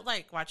was that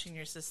like, watching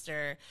your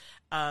sister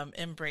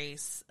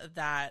embrace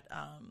that,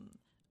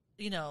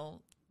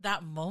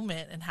 that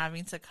moment and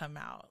having to come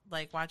out,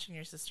 like watching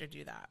your sister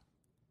do that?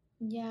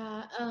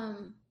 Yeah,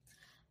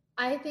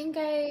 I think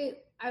I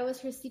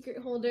was her secret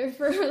holder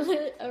for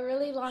a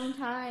really long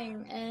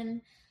time,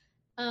 and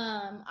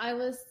I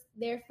was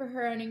there for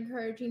her and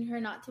encouraging her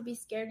not to be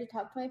scared to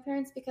talk to my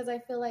parents, because I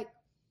feel like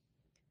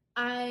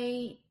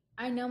I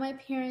know my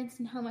parents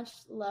and how much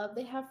love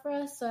they have for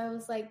us. So I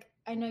was like,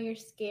 I know you're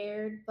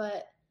scared,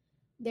 but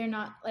they're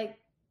not, like,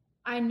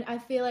 I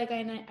feel like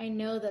I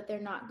know that they're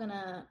not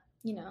gonna,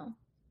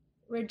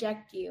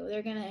 reject you.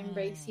 They're gonna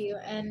embrace you.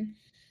 And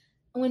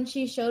when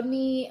she showed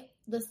me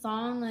the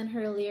song and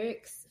her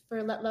lyrics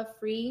for Let Love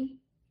Free,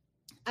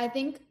 I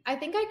think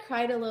I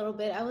cried a little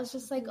bit. I was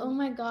just like, oh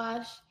my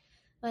gosh,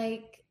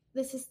 like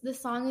the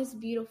song is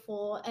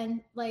beautiful,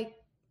 and like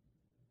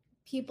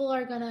people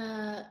are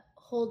gonna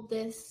hold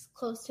this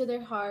close to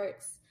their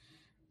hearts.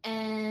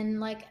 And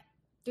like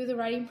through the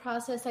writing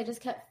process, I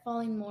just kept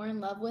falling more in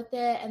love with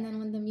it. And then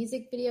when the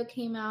music video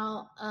came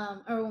out,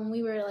 or when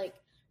we were like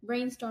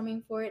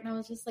brainstorming for it, and I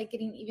was just like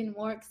getting even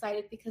more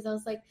excited, because I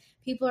was like,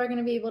 people are going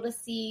to be able to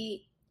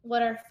see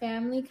what our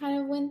family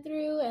kind of went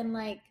through, and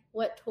like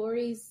what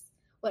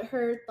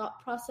her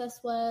thought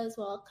process was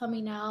while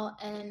coming out,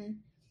 and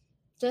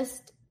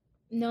just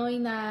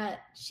knowing that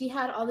she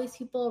had all these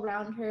people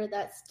around her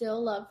that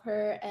still love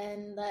her,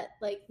 and that,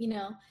 like,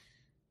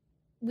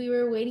 we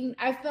were waiting.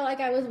 I felt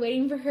like I was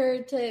waiting for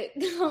her to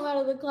come out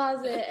of the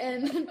closet.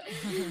 And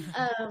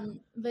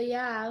but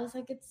yeah, I was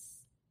like, it's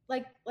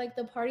like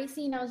the party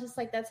scene, I was just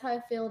like, that's how I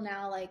feel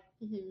now. Like,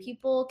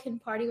 people can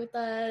party with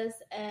us,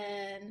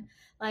 and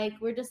like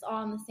we're just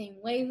all on the same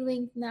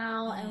wavelength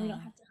now, and we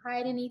don't have to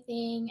hide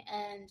anything,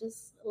 and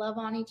just love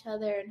on each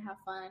other and have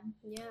fun.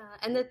 Yeah.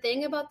 And the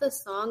thing about the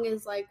song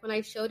is, like, when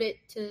I showed it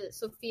to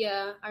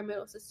Sophia, our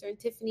middle sister, and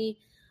Tiffany,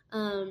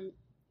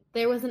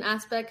 there was an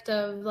aspect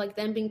of like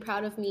them being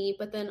proud of me,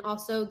 but then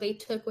also they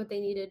took what they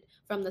needed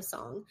from the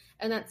song,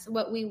 and that's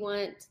what we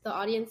want the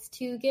audience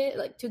to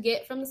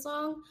get from the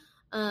song.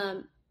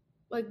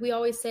 Like we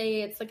always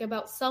say, it's like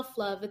about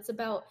self-love. It's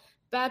about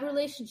bad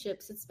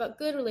relationships. It's about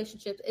good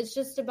relationships. It's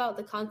just about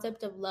the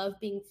concept of love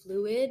being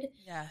fluid.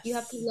 Yes. You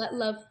have to let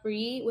love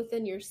free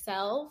within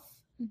yourself,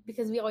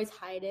 because we always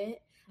hide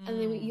it. And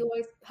then you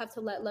always have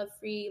to let love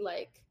free,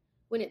 like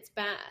when it's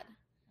bad,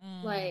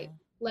 like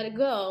let it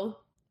go.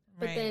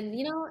 But then,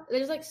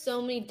 there's like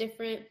so many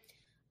different,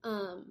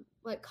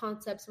 like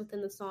concepts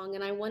within the song.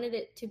 And I wanted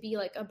it to be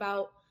like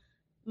about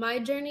my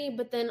journey,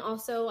 but then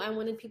also I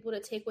wanted people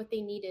to take what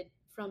they needed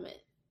from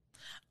it.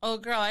 Oh,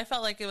 girl, I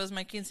felt like it was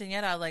my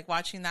quinceañera, like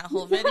watching that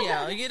whole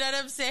video. You know what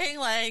I'm saying?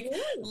 Like,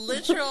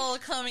 literal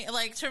coming,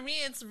 like, to me,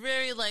 it's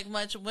very, like,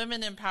 much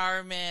women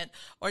empowerment,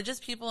 or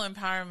just people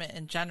empowerment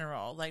in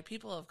general, like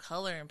people of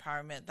color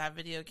empowerment. That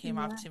video came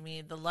off to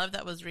me. The love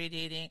that was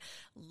radiating,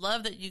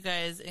 love that you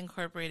guys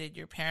incorporated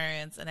your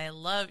parents. And I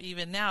love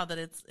even now that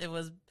it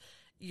was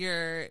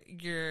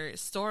your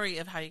story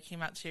of how you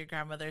came out to your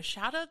grandmother.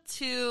 Shout out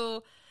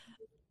to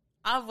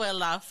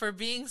Abuela for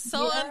being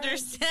so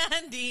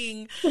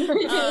understanding.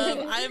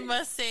 I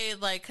must say,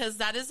 like, because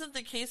that isn't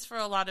the case for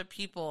a lot of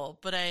people,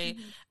 but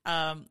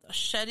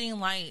shedding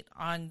light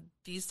on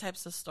these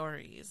types of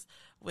stories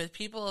with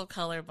people of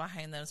color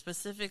behind them,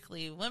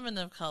 specifically women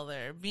of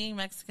color, being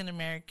Mexican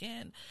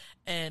American,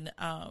 and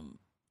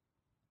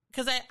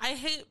because I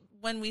hate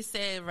when we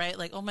say, right,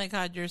 like, oh my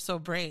God, you're so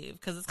brave,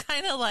 because it's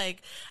kind of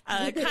like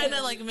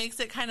makes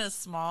it kind of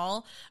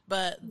small,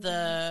 but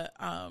the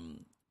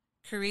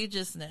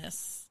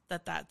courageousness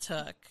that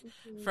took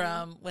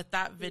from with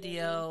that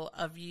video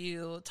of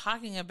you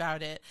talking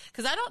about it,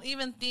 because I don't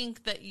even think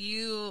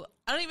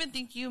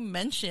you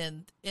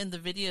mentioned in the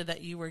video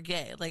that you were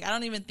gay. Like, I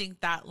don't even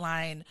think that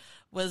line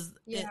was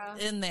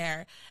in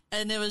there,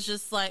 and it was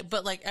just like,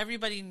 but like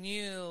everybody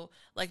knew,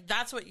 like,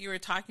 that's what you were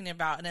talking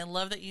about. And I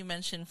love that you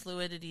mentioned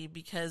fluidity,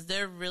 because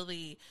they're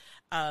really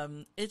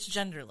it's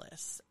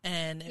genderless.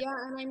 And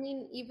and I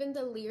mean, even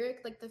the lyric,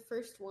 like the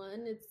first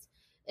one,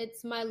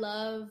 it's my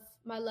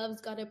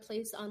love's got a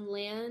place on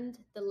land,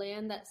 the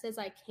land that says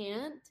I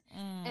can't.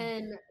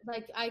 And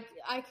like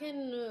I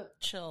can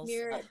chills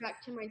mirror it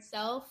back to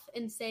myself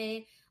and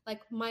say,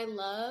 like, my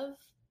love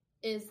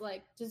is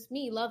like just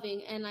me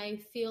loving, and I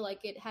feel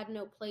like it had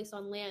no place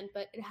on land,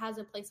 but it has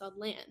a place on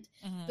land.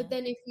 But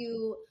then if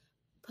you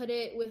put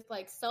it with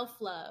like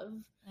self-love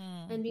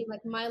and be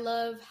like, my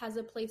love has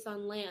a place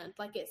on land,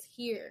 like it's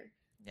here.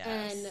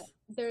 And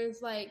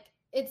there's like,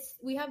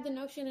 we have the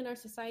notion in our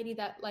society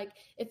that, like,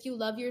 if you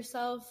love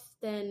yourself,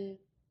 then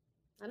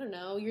I don't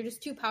know, you're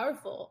just too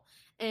powerful.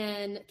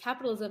 And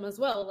capitalism as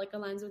well, like,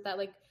 aligns with that.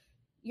 Like,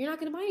 you're not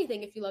going to buy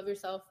anything if you love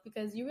yourself,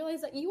 because you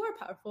realize that you are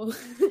powerful.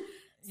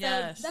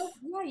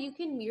 You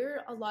can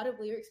mirror a lot of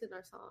lyrics in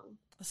our song.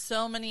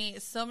 So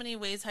many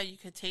ways how you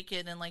could take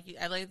it. And like,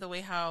 I like the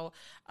way how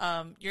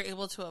you're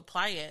able to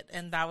apply it,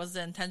 and that was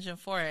the intention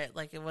for it.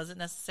 Like, it wasn't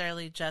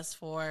necessarily just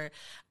for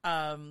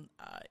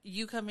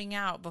you coming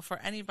out, but for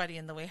anybody,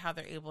 in the way how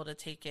they're able to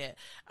take it.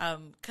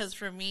 Because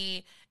for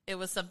me, it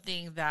was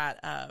something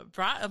that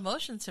brought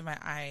emotion to my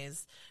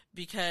eyes,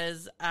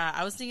 because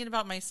I was thinking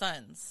about my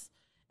sons.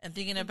 And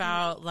thinking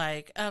about,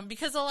 like,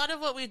 because a lot of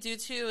what we do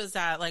too is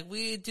that, like,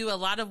 we do a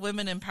lot of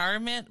women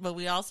empowerment, but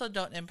we also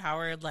don't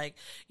empower, like,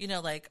 you know,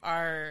 like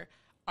our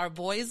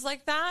boys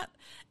like that.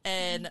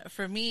 And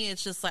for me,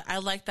 it's just like, I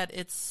like that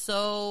it's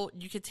so,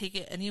 you could take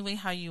it any way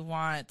how you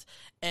want.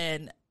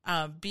 And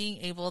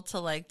being able to,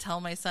 like, tell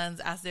my sons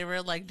as they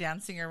were, like,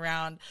 dancing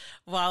around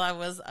while I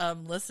was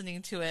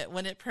listening to it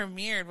when it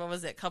premiered, what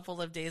was it, a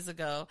couple of days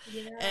ago.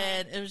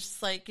 And it was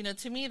just like, you know,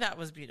 to me that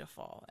was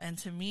beautiful. And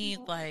to me,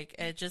 like,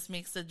 it just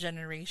makes the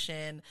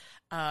generation,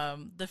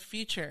 the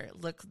future,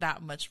 look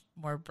that much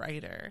more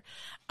brighter.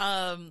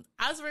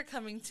 As we're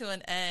coming to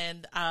an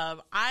end,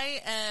 I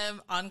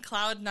am on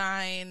cloud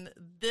 9.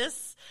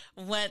 This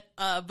went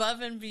above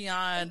and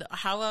beyond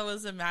how I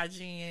was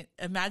imagining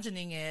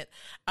it.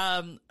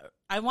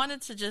 I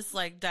wanted to just,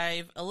 like,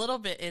 dive a little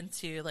bit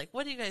into, like,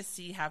 what do you guys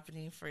see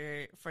happening for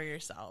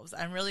yourselves?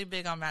 I'm really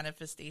big on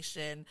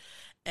manifestation,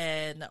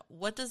 and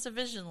what does the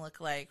vision look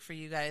like for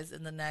you guys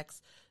in the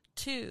next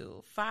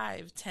 2,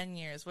 5, 10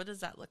 years? What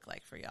does that look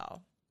like for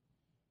y'all?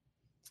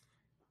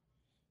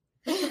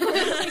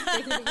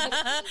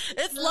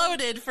 It's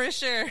loaded for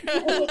sure.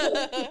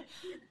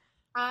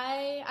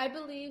 I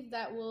believe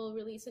that we'll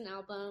release an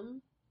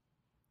album,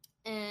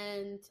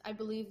 and I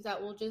believe that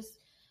we'll just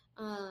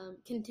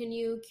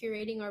continue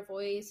curating our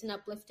voice and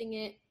uplifting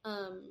it,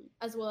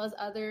 as well as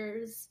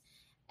others,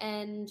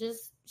 and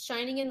just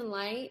shining in the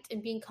light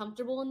and being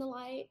comfortable in the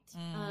light,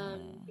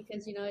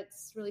 because, you know,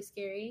 it's really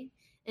scary,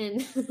 and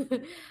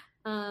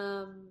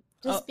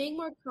being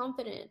more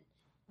confident.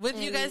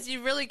 With you guys,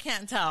 you really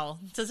can't tell,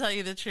 to tell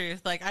you the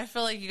truth. Like, I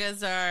feel like you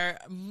guys are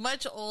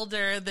much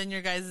older than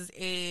your guys'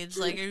 age.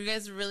 Like, you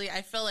guys really,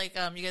 I feel like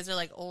you guys are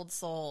like old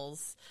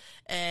souls,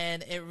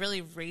 and it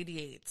really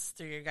radiates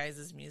through your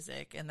guys'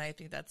 music. And I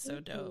think that's so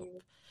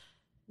dope.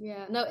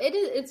 Yeah, no,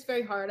 it's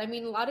very hard. I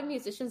mean, a lot of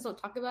musicians don't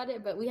talk about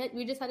it, but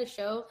we just had a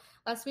show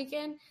last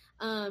weekend,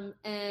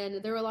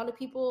 and there were a lot of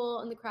people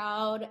in the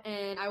crowd,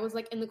 and I was,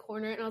 like, in the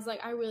corner, and I was like,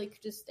 I really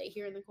could just stay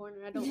here in the corner.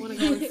 I don't want to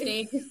go on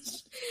stage.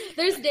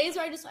 There's days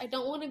where I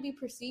don't want to be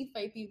perceived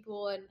by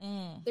people, and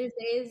there's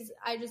days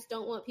I just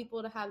don't want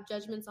people to have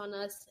judgments on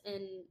us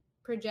and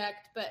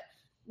project. But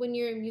when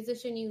you're a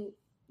musician, you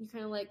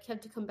kind of, like,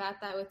 have to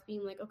combat that with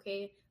being like,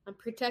 okay, I'm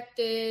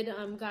protected,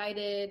 I'm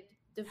guided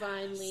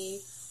divinely,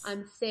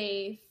 I'm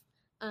safe,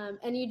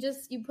 and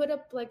you put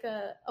up, like,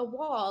 a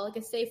wall, like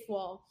a safe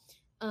wall.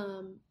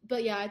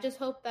 But yeah, I just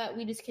hope that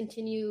we just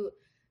continue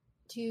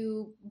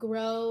to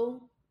grow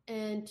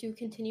and to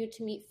continue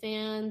to meet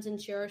fans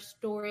and share our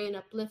story and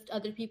uplift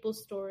other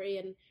people's story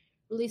and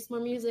release more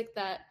music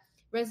that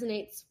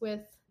resonates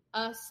with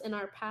us and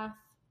our path.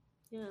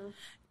 Yeah.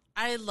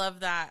 I love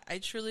that. I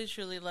truly,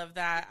 truly love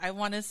that. I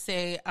want to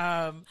say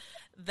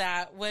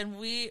that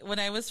when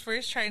I was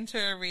first trying to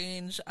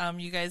arrange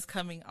you guys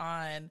coming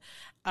on,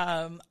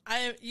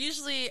 I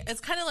usually,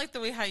 it's kind of like the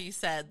way how you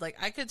said, like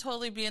I could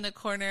totally be in a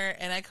corner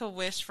and I could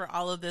wish for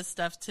all of this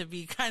stuff to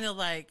be kind of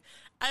like,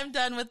 I'm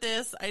done with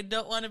this. I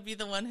don't want to be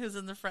the one who's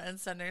in the front and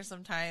center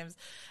sometimes.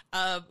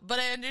 But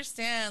I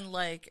understand,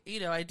 like,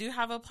 you know, I do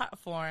have a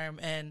platform,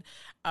 and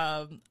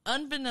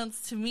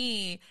unbeknownst to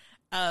me,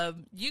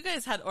 you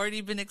guys had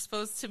already been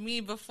exposed to me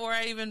before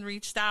I even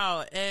reached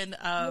out. And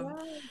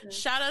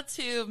shout out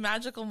to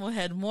Magical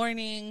Mohead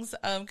Mornings.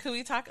 Could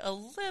we talk a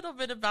little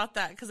bit about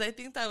that? Because I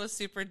think that was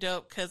super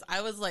dope, because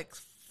I was like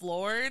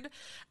floored.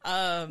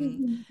 Magical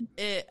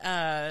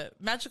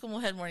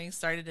Mohead Morning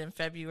started in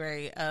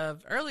February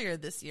of earlier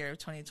this year of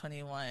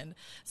 2021.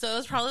 So it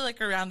was probably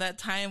like around that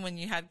time when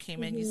you had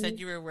came in. You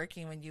said you were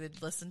working when you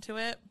would listen to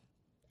it.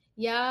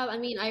 Yeah, I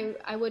mean,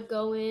 I would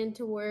go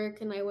into work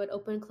and I would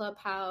open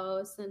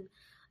Clubhouse, and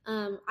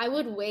I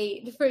would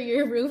wait for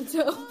your room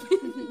to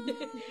open.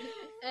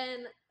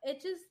 And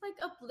it just like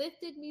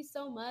uplifted me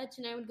so much.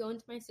 And I would go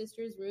into my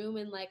sister's room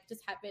and like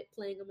just have it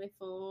playing on my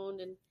phone.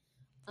 And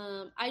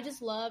I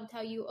just loved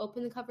how you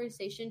opened the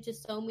conversation to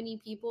so many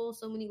people,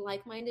 so many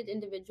like-minded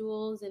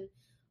individuals, and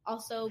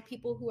also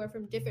people who are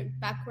from different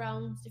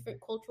backgrounds,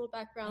 different cultural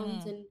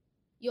backgrounds, and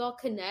you all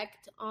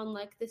connect on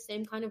like the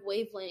same kind of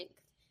wavelength.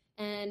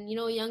 And, you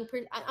know,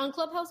 on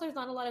Clubhouse, there's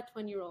not a lot of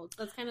 20-year-olds.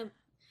 That's kind of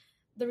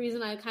the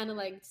reason I kind of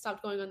like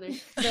stopped going on there.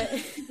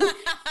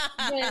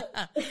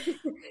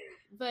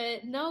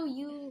 But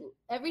no,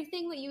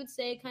 everything that you would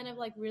say kind of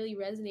like really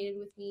resonated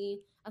with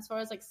me as far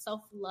as like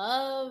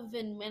self-love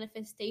and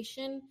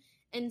manifestation,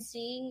 and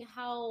seeing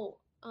how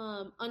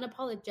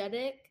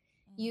unapologetic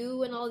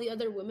you and all the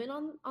other women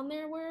on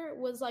there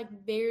was like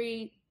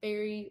very,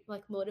 very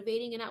like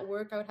motivating. And at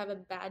work, I would have a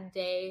bad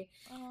day,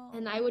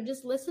 and I would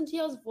just listen to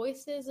y'all's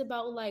voices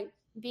about like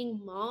being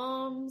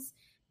moms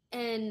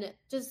and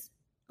just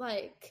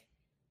like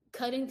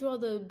cutting through all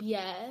the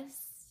BS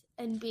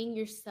and being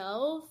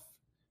yourself.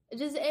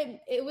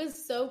 It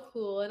was so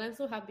cool, and I'm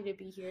so happy to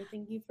be here.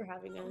 Thank you for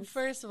having us.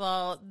 First of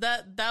all,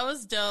 that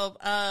was dope.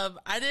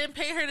 I didn't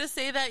pay her to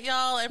say that,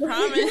 y'all. I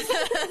promise.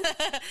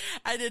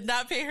 I did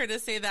not pay her to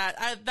say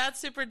that. That's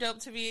super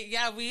dope to me.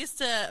 Yeah, we used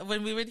to,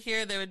 when we would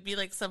hear, there would be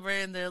like somewhere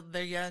in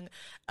their young,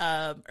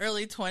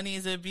 early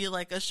 20s, it would be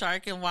like a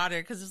shark in water,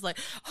 because it's like,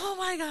 oh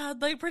my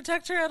God, like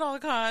protect her at all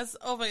costs.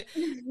 Oh my,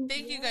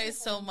 thank you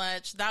guys so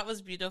much. That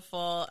was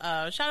beautiful.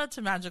 Shout out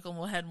to Magical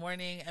Mohead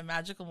Morning and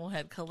Magical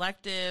Mohead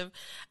Collective.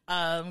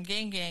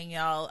 Gang,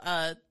 y'all.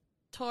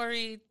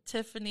 Tori,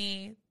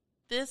 Tiffany,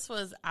 this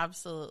was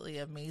absolutely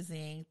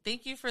amazing.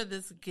 Thank you for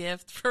this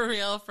gift, for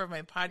real, for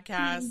my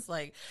podcast.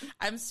 Like,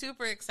 I'm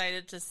super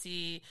excited to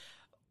see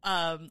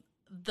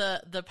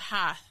the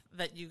path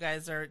that you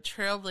guys are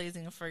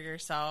trailblazing for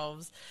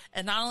yourselves,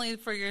 and not only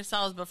for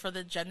yourselves, but for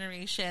the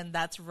generation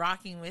that's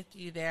rocking with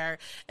you there.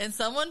 And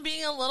someone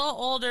being a little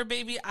older,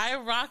 baby, I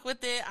rock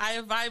with it. I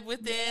vibe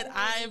with it.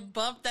 I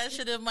bump that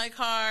shit in my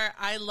car.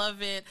 I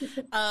love it.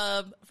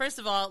 First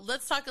of all,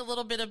 let's talk a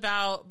little bit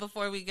about,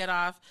 before we get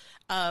off,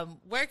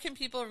 where can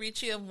people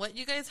reach you and what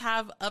you guys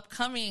have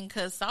upcoming?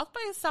 Because South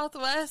by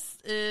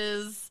Southwest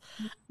is,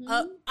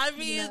 I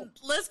mean,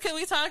 can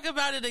we talk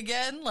about it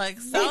again? Like,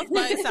 South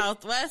by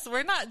Southwest,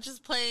 we're not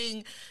just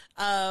playing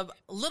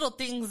little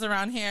things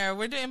around here.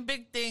 We're doing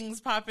big things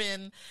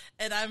popping,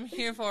 and I'm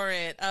here for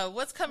it.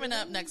 What's coming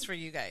up next for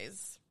you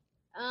guys?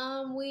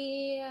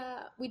 We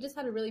just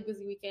had a really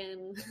busy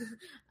weekend.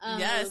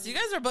 Yes, you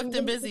guys are booked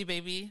and busy,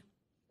 baby.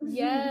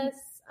 Yes,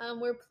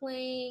 we're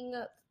playing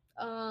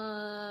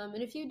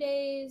in a few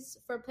days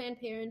for Planned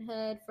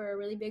Parenthood for a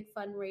really big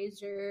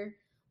fundraiser,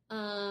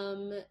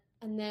 and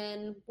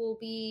then we'll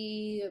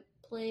be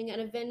playing at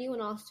a venue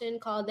in Austin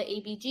called the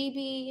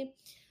ABGB,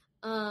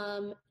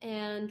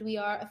 and we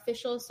are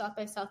official South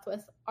by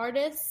Southwest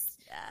artists.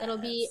 Yes. That'll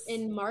be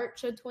in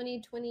March of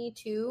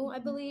 2022, I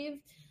believe.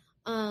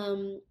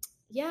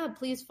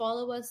 Please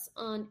follow us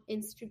on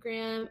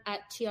Instagram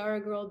at Tiara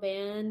Girl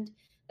Band.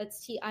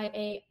 That's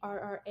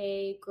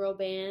TIARRA Girl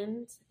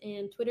Band,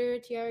 and Twitter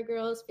Tiara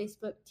Girls,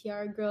 Facebook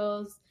Tiara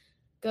Girls.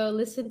 Go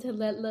listen to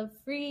Let Love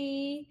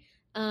Free,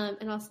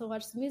 and also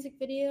watch the music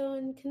video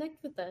and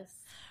connect with us.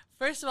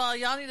 First of all,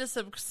 y'all need to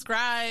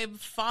subscribe,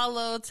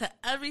 follow to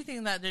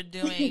everything that they're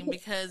doing,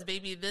 because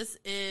baby, this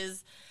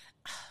is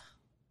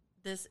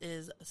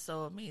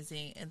so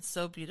amazing and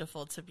so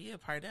beautiful to be a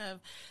part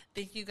of.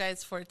 Thank you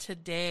guys for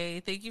today.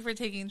 Thank you for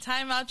taking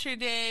time out your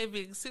day,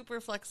 being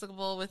super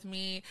flexible with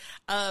me.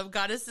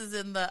 Goddess is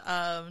in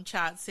the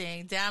chat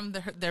saying, damn,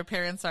 their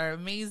parents are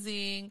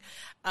amazing.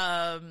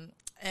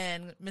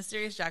 And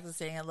Mysterious Jax is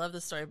saying, I love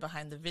the story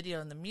behind the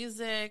video and the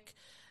music.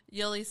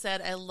 Yoli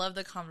said, I love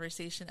the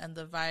conversation and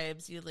the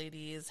vibes. You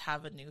ladies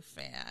have a new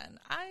fan.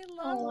 I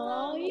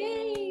love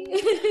it. Yay.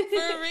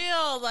 For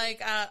real.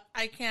 Like,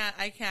 I can't.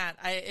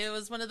 It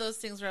was one of those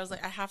things where I was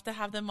like, I have to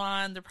have them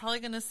on. They're probably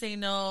going to say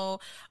no.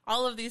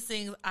 All of these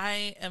things.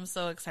 I am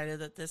so excited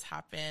that this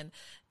happened.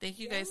 Thank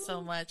you guys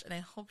so much. And I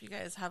hope you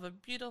guys have a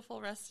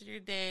beautiful rest of your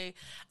day.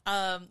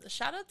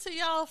 Shout out to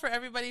y'all for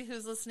everybody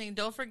who's listening.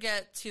 Don't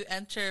forget to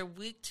enter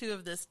week 2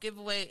 of this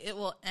giveaway. It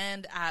will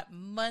end at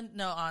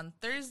on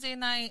Thursday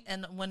night,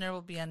 and winner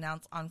will be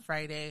announced on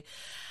Friday.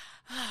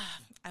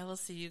 I will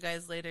see you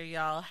guys later,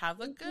 y'all. Have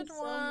a good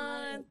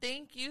one.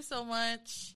 Thank you so much.